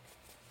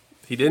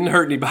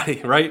hurt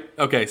anybody, right?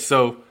 Okay,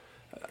 so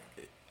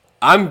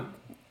I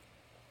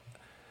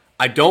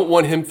don't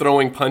want him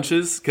throwing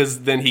punches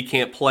because then he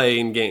can't play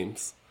in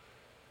games.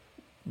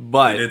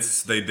 But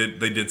they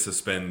did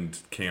suspend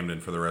Camden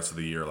for the rest of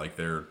the year. Like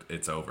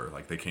it's over.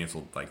 Like they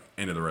canceled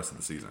end of the rest of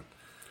the season.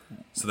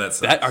 So that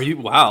sucks.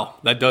 Wow,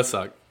 that does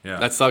suck. Yeah,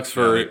 that sucks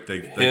for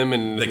him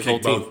and his whole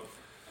team.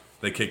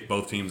 They kicked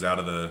both teams out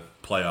of the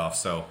playoffs,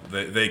 so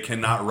they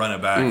cannot run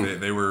it back.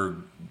 They were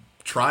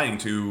trying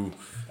to.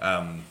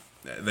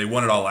 They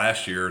won it all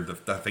last year.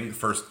 I think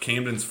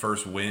Camden's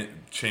first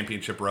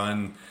championship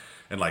run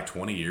in like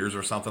 20 years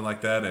or something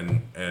like that,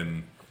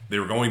 and they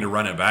were going to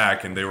run it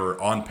back, and they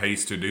were on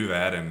pace to do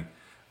that. And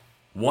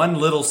one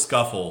little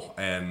scuffle,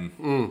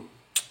 and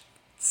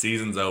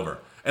season's over.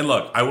 And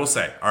look, I will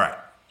say, all right,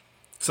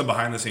 some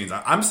behind the scenes.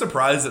 I'm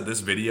surprised that this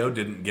video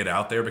didn't get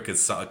out there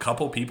because a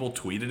couple people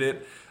tweeted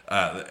it.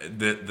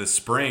 The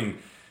spring,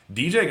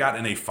 DJ got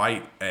in a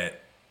fight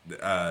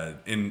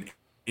in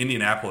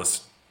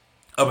Indianapolis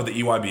up at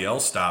the EYBL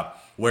stop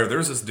where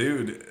there's this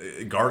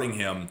dude guarding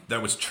him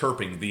that was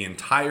chirping the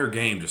entire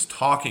game, just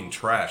talking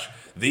trash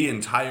the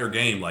entire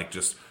game, like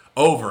just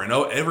over and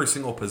over, every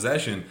single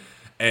possession.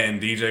 And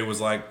DJ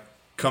was like,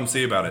 "Come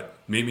see about it.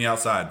 Meet me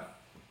outside,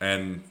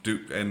 let's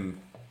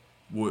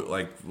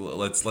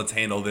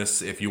handle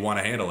this if you want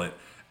to handle it."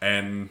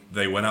 And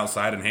they went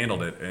outside and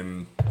handled it,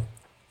 and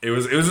it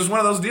was just one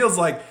of those deals.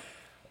 Like,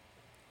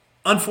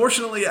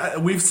 unfortunately,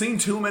 we've seen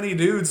too many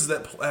dudes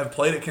that have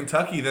played at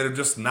Kentucky that have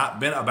just not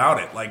been about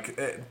it. Like,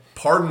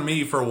 pardon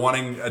me for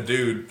wanting a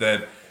dude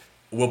that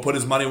will put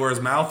his money where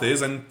his mouth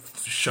is and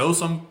show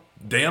some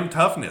damn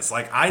toughness.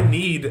 Like, I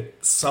need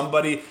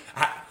somebody.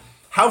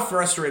 How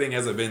frustrating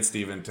has it been,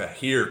 Steven, to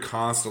hear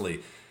constantly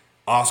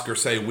Oscar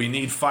say, "We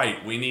need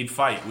fight, we need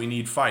fight, we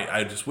need fight.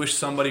 I just wish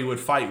somebody would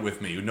fight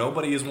with me.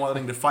 Nobody is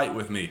wanting to fight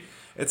with me."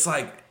 It's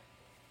like,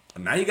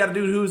 now you got a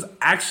dude who's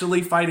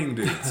actually fighting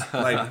dudes.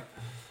 Like,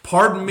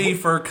 pardon me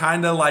for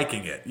kind of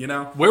liking it,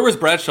 Where was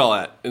Bradshaw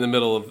at in the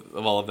middle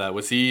of all of that?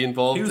 Was he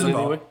involved? He was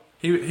involved.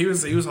 He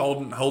was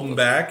holding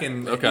back,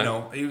 and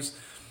he was.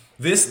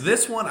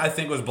 This one I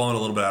think was blown a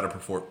little bit out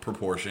of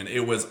proportion.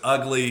 It was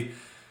ugly,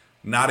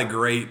 not a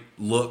great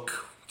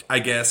look, I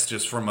guess,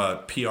 just from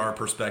a PR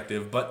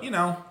perspective. But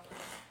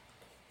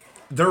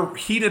they're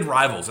heated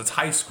rivals. It's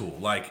high school.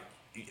 Like,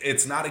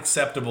 it's not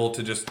acceptable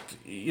to just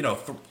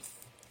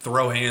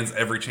throw hands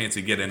every chance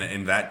you get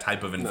in that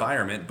type of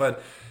environment.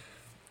 But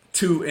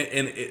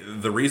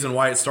the reason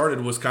why it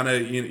started was kind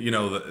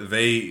of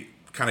they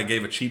kind of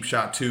gave a cheap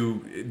shot to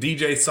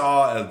DJ,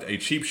 saw a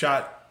cheap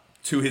shot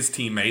to his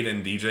teammate,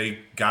 and DJ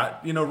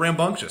got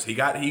rambunctious. He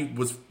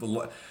was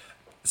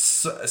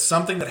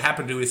something that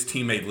happened to his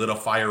teammate lit a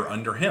fire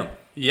under him.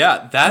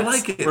 Yeah, that's I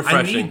like it.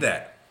 refreshing.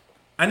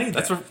 I need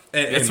that.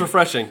 It's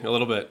refreshing a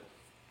little bit.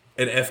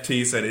 And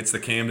FT said it's the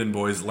Camden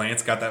boys.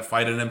 Lance got that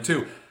fight in him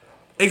too.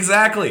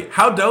 Exactly.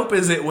 How dope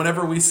is it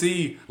whenever we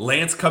see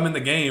Lance come in the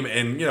game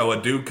and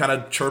a dude kind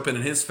of chirping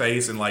in his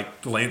face and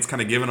like Lance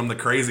kind of giving him the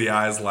crazy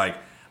eyes like,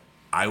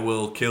 I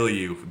will kill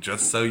you,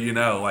 just so you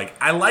know. Like,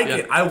 I like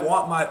it. I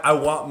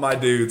want my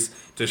dudes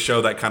to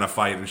show that kind of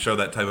fight and show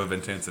that type of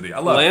intensity. I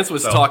love Lance it.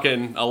 was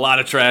talking a lot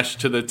of trash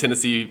to the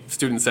Tennessee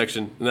student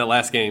section in that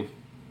last game.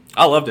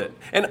 I loved it.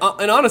 And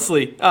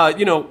honestly,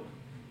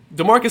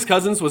 DeMarcus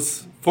Cousins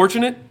was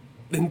fortunate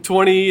in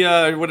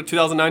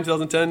 2009,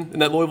 2010 in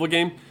that Louisville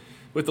game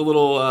with the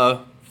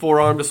little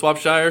forearm to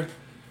Swapshire.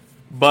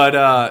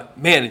 But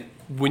man,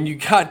 when you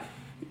got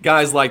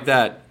guys like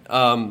that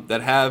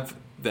that have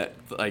that,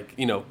 like,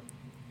 I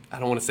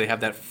don't want to say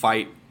have that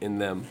fight in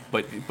them,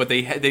 but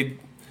they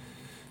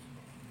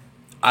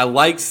I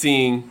like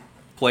seeing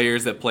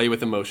players that play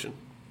with emotion.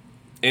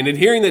 And in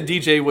hearing that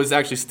DJ was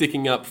actually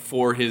sticking up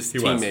for his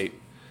teammate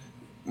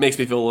makes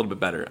me feel a little bit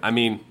better. I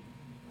mean,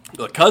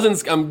 look,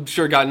 Cousins, I'm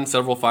sure, got in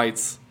several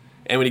fights,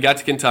 and when he got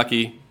to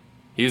Kentucky,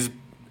 he was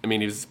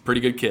a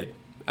pretty good kid.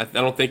 I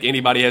don't think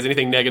anybody has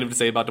anything negative to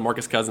say about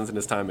DeMarcus Cousins in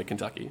his time at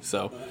Kentucky.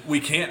 So we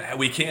can't have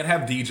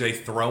DJ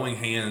throwing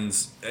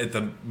hands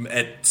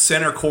at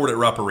center court at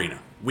Rupp Arena.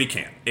 We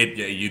can't.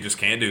 You just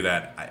can't do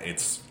that.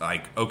 It's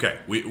like, okay,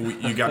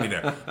 you got me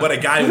there. But a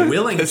guy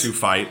willing to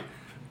fight,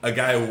 a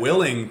guy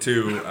willing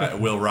to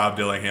will Rob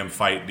Dillingham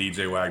fight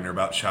DJ Wagner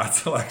about shot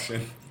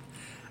selection?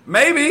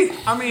 Maybe.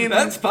 I mean,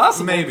 that's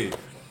possible. Maybe.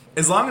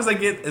 As long as I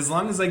get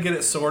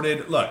it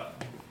sorted. Look,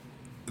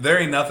 there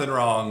ain't nothing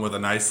wrong with a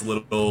nice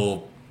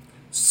little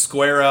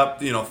square up,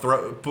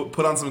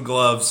 put on some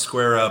gloves,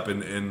 square up,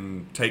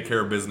 and take care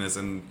of business,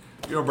 and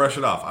brush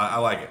it off. I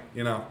like it.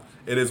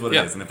 It is what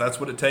it is, and if that's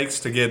what it takes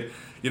to get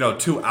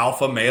two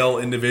alpha male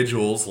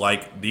individuals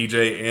like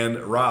DJ and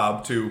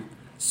Rob to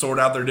sort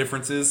out their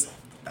differences,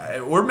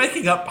 we're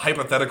making up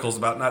hypotheticals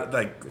about not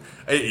like,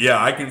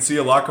 I can see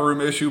a locker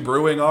room issue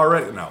brewing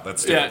already. No,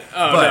 that's stupid.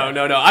 Yeah.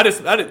 No.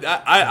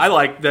 I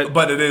like that.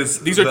 But it is.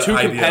 These are two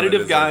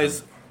competitive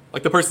guys,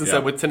 like the person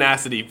said, with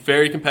tenacity,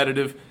 very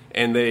competitive.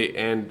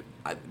 And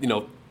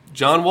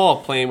John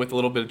Wall playing with a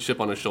little bit of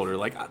chip on his shoulder.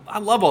 Like, I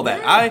love all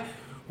that. Yeah. I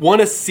want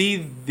to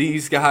see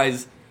these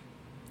guys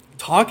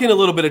talking a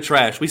little bit of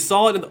trash. We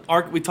saw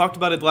it we talked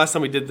about it the last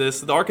time we did this.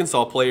 The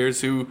Arkansas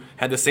players who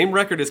had the same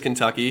record as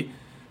Kentucky,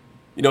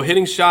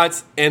 hitting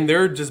shots, and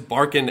they're just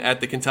barking at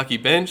the Kentucky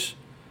bench.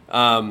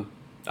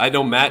 I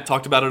know Matt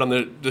talked about it on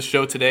the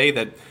show today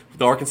that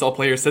the Arkansas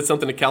players said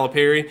something to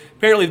Calipari.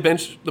 Apparently,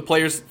 the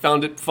players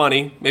found it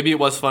funny. Maybe it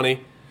was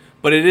funny,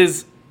 but it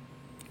is.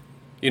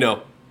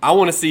 I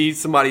want to see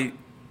somebody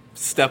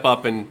step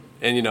up and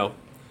maybe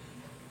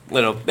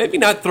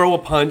not throw a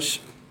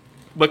punch,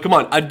 but come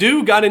on. I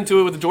got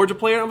into it with the Georgia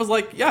player. I was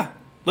like, yeah,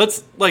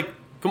 let's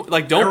don't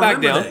back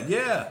down. That.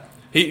 Yeah.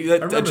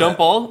 A jump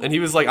ball, and he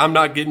was like, I'm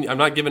not giving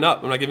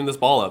up. I'm not giving this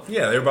ball up.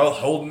 Yeah, they were both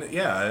holding it.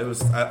 Yeah, it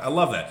was. I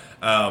love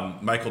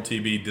that. Michael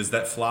TB, does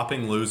that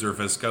flopping loser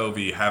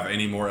Vescovi have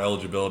any more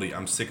eligibility?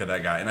 I'm sick of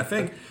that guy. And I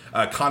think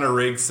Connor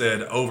Riggs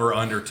said over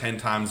under 10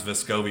 times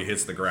Vescovi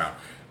hits the ground.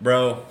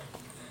 Bro,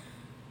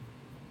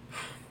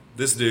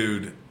 this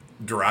dude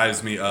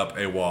drives me up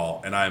a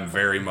wall, and I am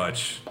very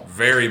much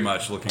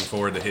looking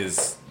forward to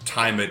his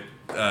time at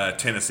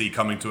Tennessee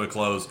coming to a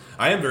close.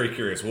 I am very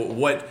curious.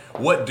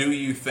 What do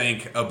you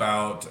think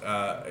about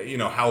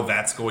how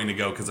that's going to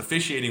go? Because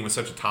officiating was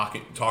such a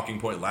talking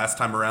point last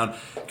time around.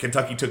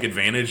 Kentucky took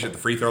advantage at the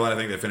free throw line. I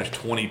think they finished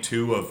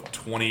 22 of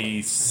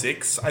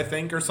 26, I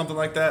think, or something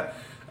like that.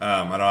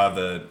 I don't have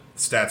the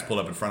stats pulled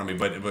up in front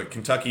of me, but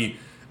Kentucky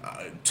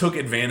took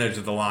advantage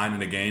of the line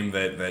in a game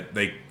that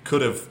they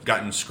could have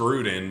gotten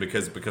screwed in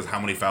because how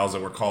many fouls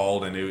that were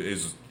called, and it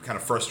is kind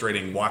of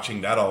frustrating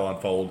watching that all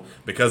unfold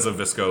because of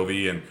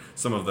Vescovi and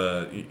some of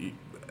the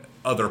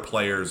other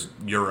players,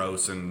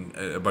 Euros and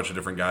a bunch of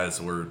different guys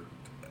were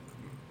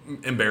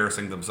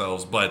embarrassing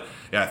themselves. But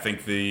yeah, I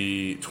think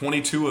the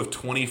 22 of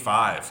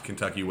 25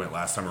 Kentucky went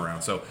last time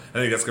around, so I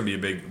think that's going to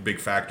be a big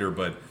factor.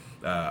 But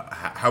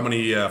how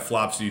many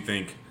flops do you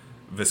think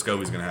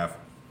Vescovi's going to have?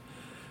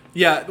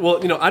 Yeah,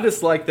 well, I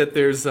just like that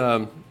there's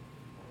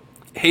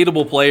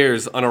hateable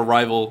players on a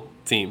rival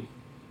team.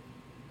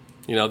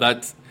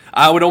 That's,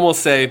 I would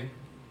almost say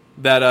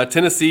that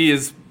Tennessee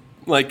is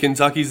like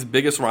Kentucky's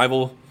biggest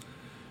rival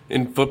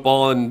in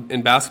football and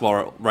in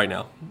basketball right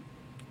now.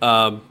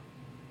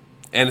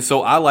 And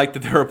so I like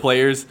that there are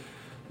players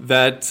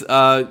that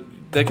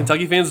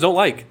Kentucky fans don't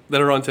like that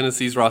are on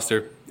Tennessee's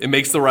roster. It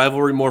makes the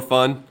rivalry more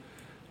fun.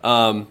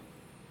 I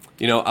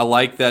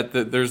like that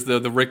there's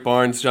the Rick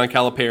Barnes, John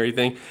Calipari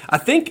thing. I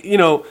think,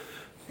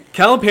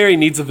 Calipari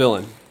needs a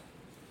villain.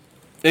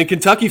 And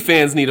Kentucky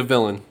fans need a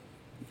villain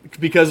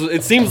because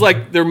it seems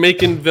like they're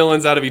making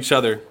villains out of each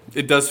other.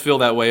 It does feel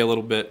that way a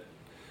little bit.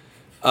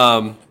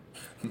 Jump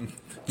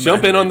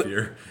in on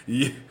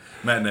the.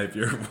 Matt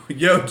Napier.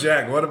 Yo,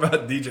 Jack, what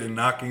about DJ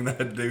knocking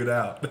that dude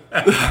out?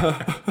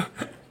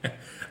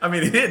 I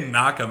mean, he didn't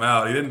knock him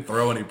out. He didn't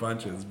throw any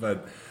punches.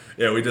 But,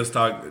 yeah, we just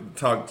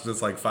talked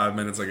just like 5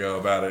 minutes ago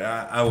about it.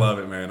 I love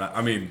it, man.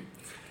 I mean,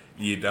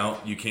 you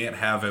can't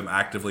have him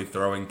actively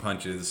throwing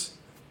punches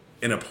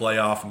in a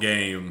playoff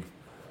game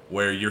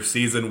where your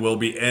season will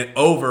be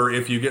over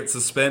if you get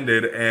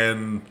suspended.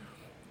 And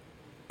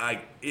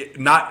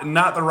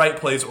not the right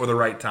place or the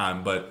right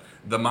time, but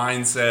the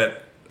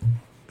mindset –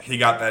 he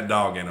got that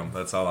dog in him.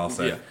 That's all I'll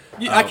say.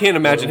 Yeah. I can't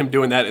imagine him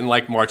doing that in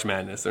like March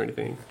Madness or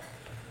anything.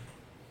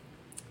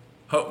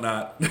 Hope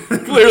not.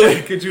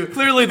 Clearly,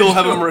 clearly they'll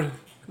have him.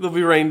 They'll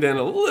be reined in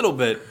a little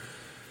bit.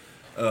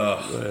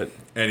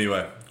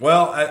 Anyway,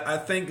 well, I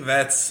think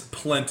that's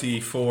plenty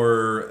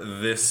for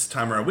this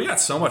time around. We got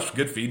so much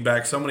good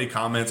feedback, so many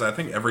comments. I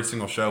think every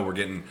single show we're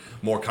getting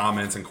more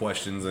comments and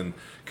questions and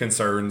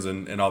concerns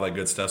and all that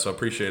good stuff. So I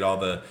appreciate all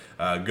the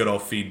good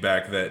old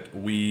feedback that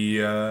we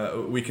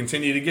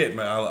continue to get.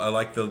 I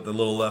like the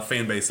little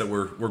fan base that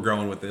we're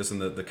growing with this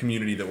and the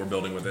community that we're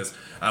building with this.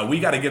 We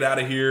got to get out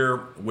of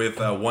here with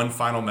one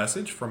final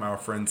message from our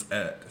friends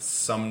at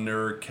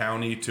Sumner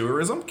County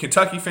Tourism.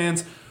 Kentucky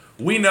fans,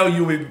 we know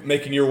you will be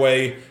making your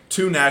way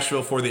to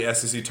Nashville for the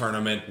SEC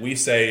tournament. We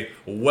say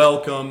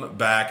welcome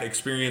back.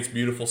 Experience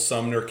beautiful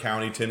Sumner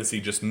County,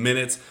 Tennessee, just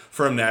minutes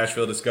from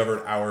Nashville.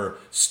 Discover our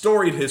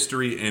storied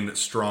history and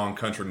strong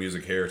country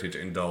music heritage.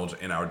 Indulge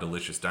in our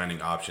delicious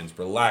dining options.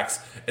 Relax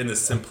in the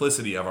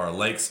simplicity of our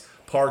lakes,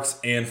 parks,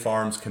 and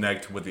farms.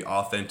 Connect with the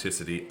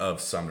authenticity of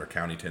Sumner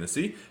County,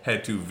 Tennessee.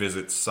 Head to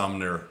visit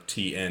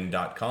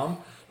sumnertn.com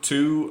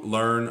to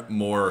learn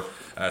more.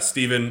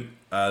 Stephen,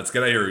 let's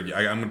get out of here.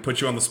 I'm going to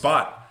put you on the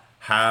spot.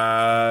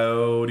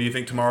 How do you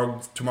think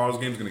tomorrow's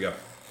game is going to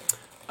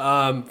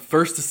go?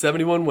 First to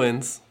 71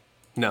 wins.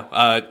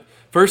 No.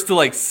 First to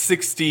like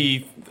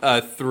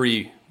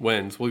 63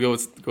 wins. We'll go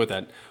with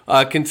that.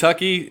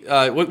 Kentucky,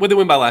 what did they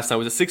win by last time?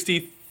 Was it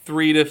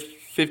 63 to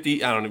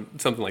 50? I don't know,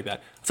 something like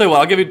that. I'll tell you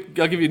what,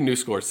 I'll give you a new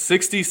score.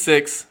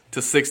 66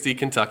 to 60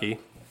 Kentucky.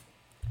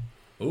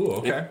 Ooh,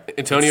 okay.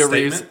 Antonio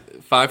Reeves,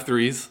 5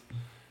 threes.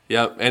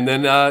 Yep. And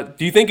then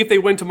do you think if they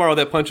win tomorrow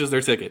that punches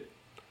their ticket?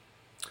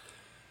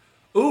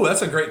 Ooh,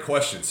 that's a great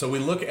question. So we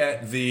look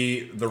at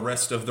the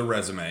rest of the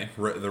resume,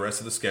 the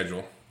rest of the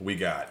schedule. We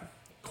got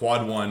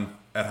quad 1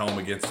 at home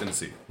against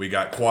Tennessee. We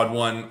got quad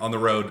 1 on the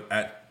road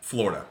at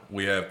Florida.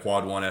 We have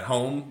quad 1 at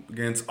home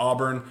against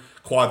Auburn.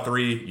 Quad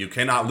 3, you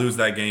cannot lose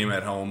that game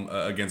at home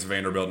against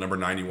Vanderbilt, number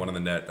 91 in the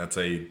net. That's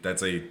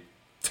a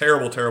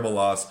terrible, terrible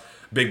loss.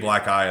 Big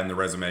black eye on the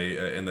resume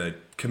in the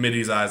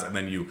committee's eyes, and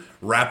then you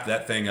wrap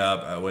that thing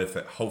up with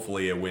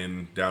hopefully a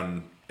win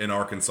down in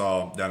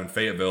Arkansas, down in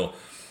Fayetteville.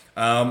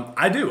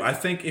 I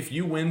think if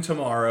you win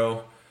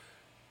tomorrow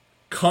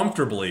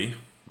comfortably,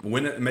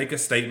 make a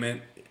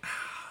statement.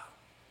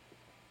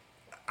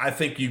 I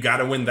think you got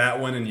to win that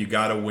one, and you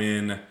got to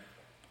win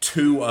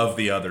 2 of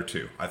the other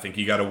 2. I think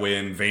you got to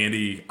win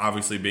Vandy,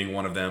 obviously being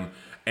one of them,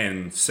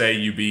 and say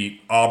you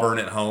beat Auburn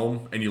at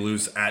home and you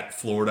lose at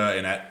Florida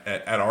and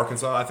at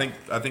Arkansas. I think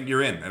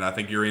you're in, and I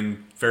think you're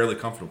in fairly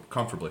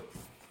comfortably.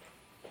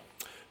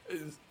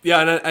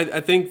 Yeah, and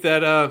I think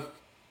that I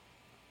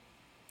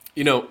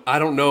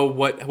don't know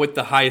what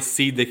the highest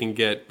seed they can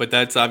get, but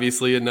that's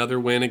obviously another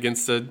win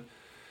against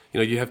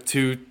you have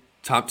 2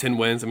 top 10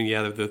 wins. I mean,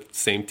 yeah, they're the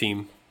same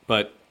team,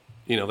 but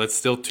that's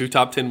still 2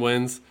 top 10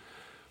 wins.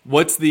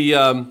 What's the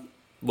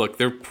look?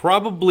 They're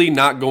probably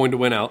not going to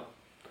win out.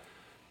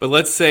 But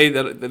let's say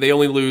that they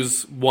only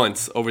lose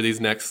once over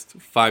these next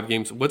 5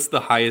 games. What's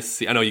the highest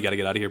seed? I know you got to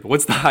get out of here, but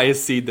what's the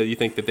highest seed that you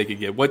think that they could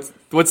get? What's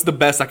the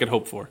best I could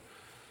hope for?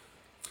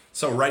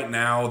 So right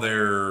now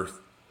they're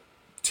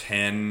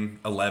 10,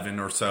 11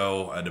 or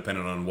so,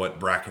 depending on what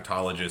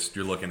bracketologist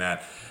you're looking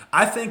at.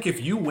 I think if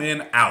you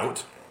win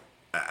out,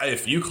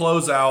 if you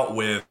close out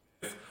with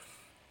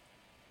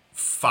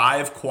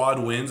 5 quad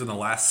wins in the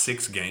last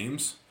 6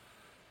 games,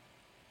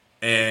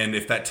 and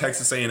if that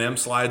Texas A&M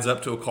slides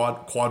up to a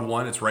quad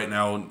 1, it's right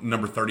now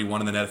number 31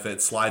 in the net. If it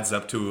slides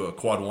up to a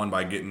quad 1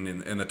 by getting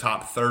in the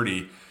top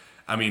 30,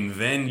 I mean,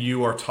 then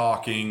you are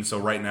talking. So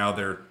right now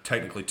they're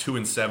technically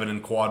 2-7 in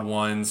quad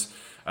 1s,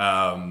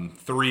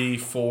 3,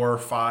 4,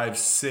 5,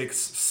 6,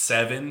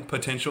 7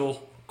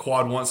 potential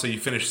quad 1. So you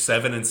finish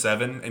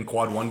 7-7 in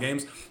quad 1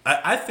 games.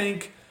 I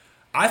think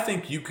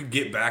you could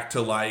get back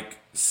to like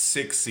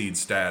 6 seed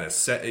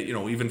status,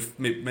 even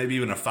maybe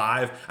even a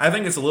 5. I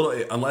think it's a little,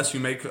 unless you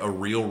make a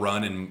real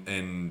run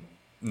in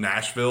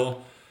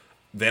Nashville,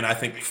 then I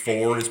think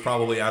 4 is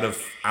probably out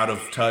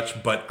of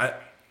touch.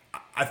 But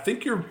I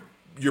think you're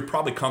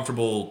probably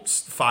comfortable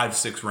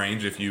 5-6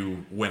 range if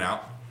you win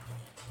out.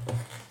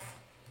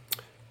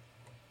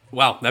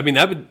 Wow, I mean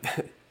that would,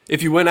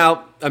 if you went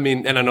out, I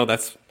mean, and I know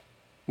that's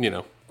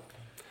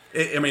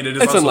it is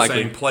also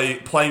unlikely.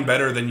 Saying playing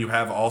better than you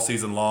have all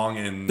season long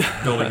and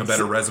building a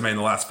better resume in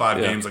the last 5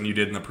 games than you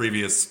did in the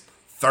previous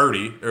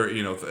 30 or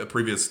the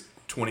previous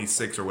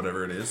 26 or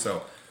whatever it is.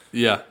 So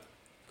yeah,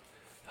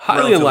 highly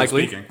relatively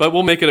unlikely, speaking. but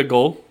we'll make it a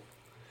goal.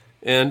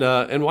 And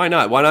why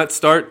not? Why not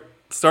start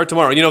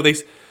tomorrow? I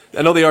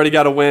know they already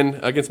got a win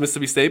against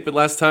Mississippi State, but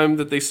last time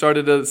that they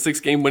started a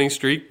 6-game winning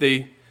streak,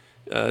 they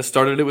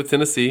started it with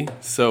Tennessee.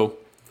 So,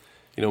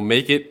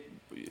 make it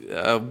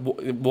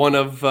one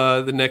of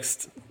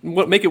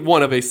make it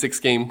one of a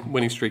 6-game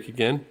winning streak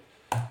again.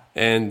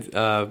 And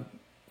I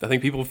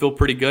think people feel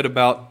pretty good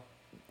about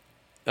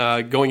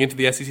going into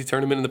the SEC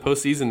tournament in the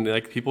postseason.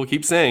 Like people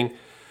keep saying,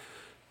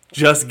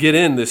 just get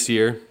in this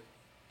year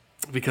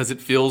because it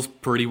feels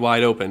pretty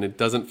wide open. It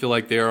doesn't feel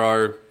like there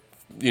are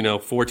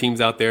 4 teams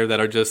out there that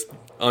are just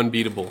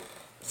unbeatable.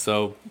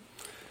 So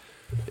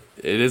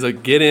it is a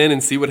get in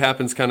and see what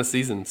happens kind of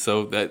season.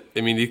 So that,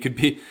 it could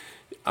be,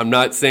 I'm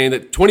not saying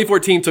that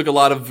 2014 took a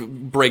lot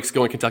of breaks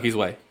going Kentucky's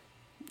way.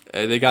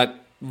 They got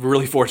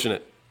really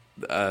fortunate.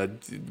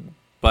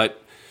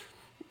 But,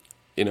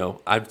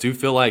 I do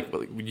feel like,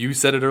 you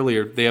said it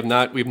earlier,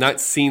 we've not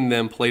seen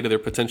them play to their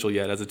potential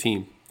yet as a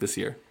team this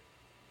year.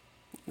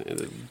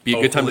 It'd be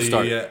a good time to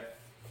start.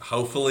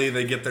 Hopefully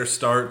they get their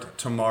start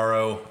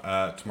tomorrow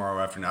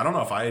afternoon. I don't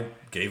know if I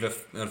gave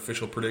an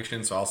official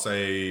prediction, so I'll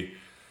say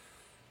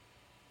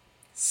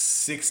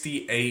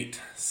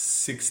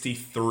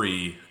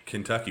 68-63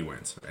 Kentucky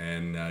wins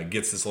and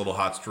gets this little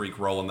hot streak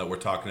rolling that we're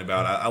talking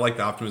about. I like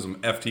the optimism.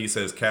 FT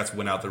says Cats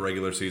win out the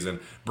regular season.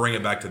 Bring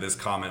it back to this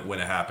comment when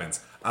it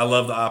happens. I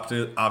love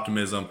the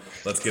optimism.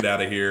 Let's get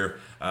out of here.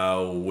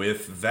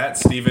 With that,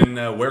 Stephen,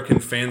 where can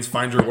fans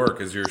find your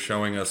work as you're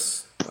showing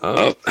us?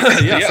 Sorry.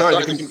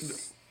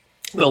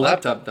 The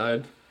laptop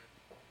died.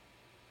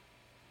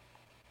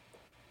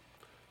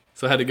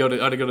 So I had to go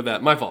to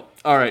that. My fault.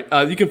 All right.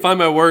 You can find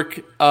my work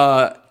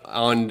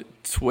on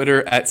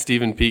Twitter at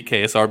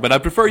StephenPeteKSR, but I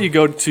prefer you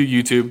go to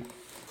YouTube,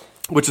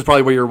 which is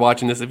probably where you're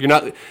watching this.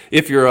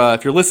 If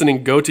you're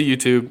listening, go to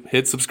YouTube,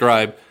 hit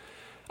subscribe.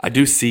 I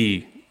do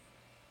see,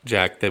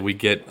 Jack, that we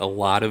get a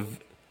lot of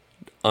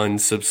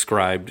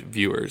unsubscribed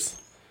viewers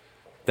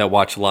that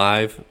watch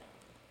live,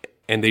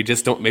 and they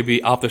just don't,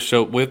 maybe off the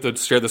show, with to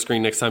share the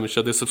screen next time and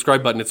show the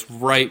subscribe button. It's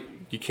right,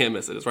 you can't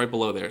miss it. It's right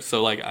below there.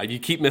 So you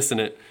keep missing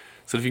it.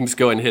 So if you can just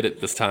go ahead and hit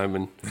it this time,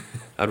 and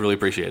I'd really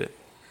appreciate it.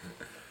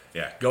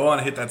 Yeah, go on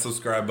and hit that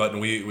subscribe button.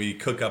 We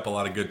cook up a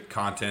lot of good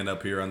content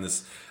up here on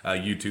this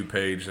YouTube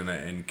page,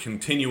 and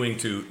continuing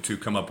to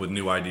come up with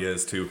new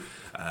ideas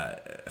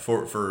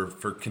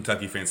for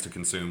Kentucky fans to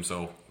consume.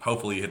 So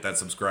hopefully you hit that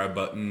subscribe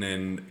button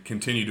and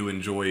continue to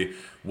enjoy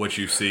what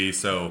you see.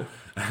 So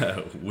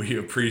we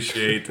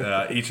appreciate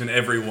each and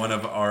every one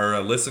of our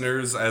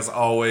listeners. As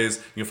always,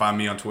 you can find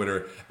me on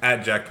Twitter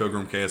at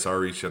JackPilgrimKSR.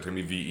 Reach out to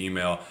me via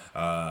email,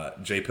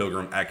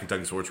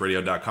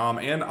 jpilgrim@KentuckySportsRadio.com,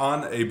 and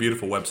on a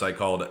beautiful website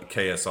called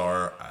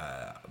KSR.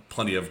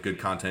 Plenty of good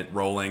content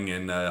rolling,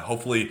 and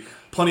hopefully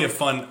plenty of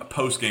fun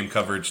post-game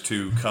coverage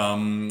to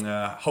come,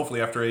 hopefully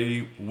after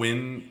a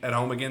win at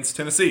home against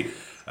Tennessee.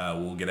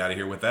 We'll get out of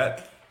here with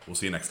that. We'll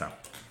see you next time.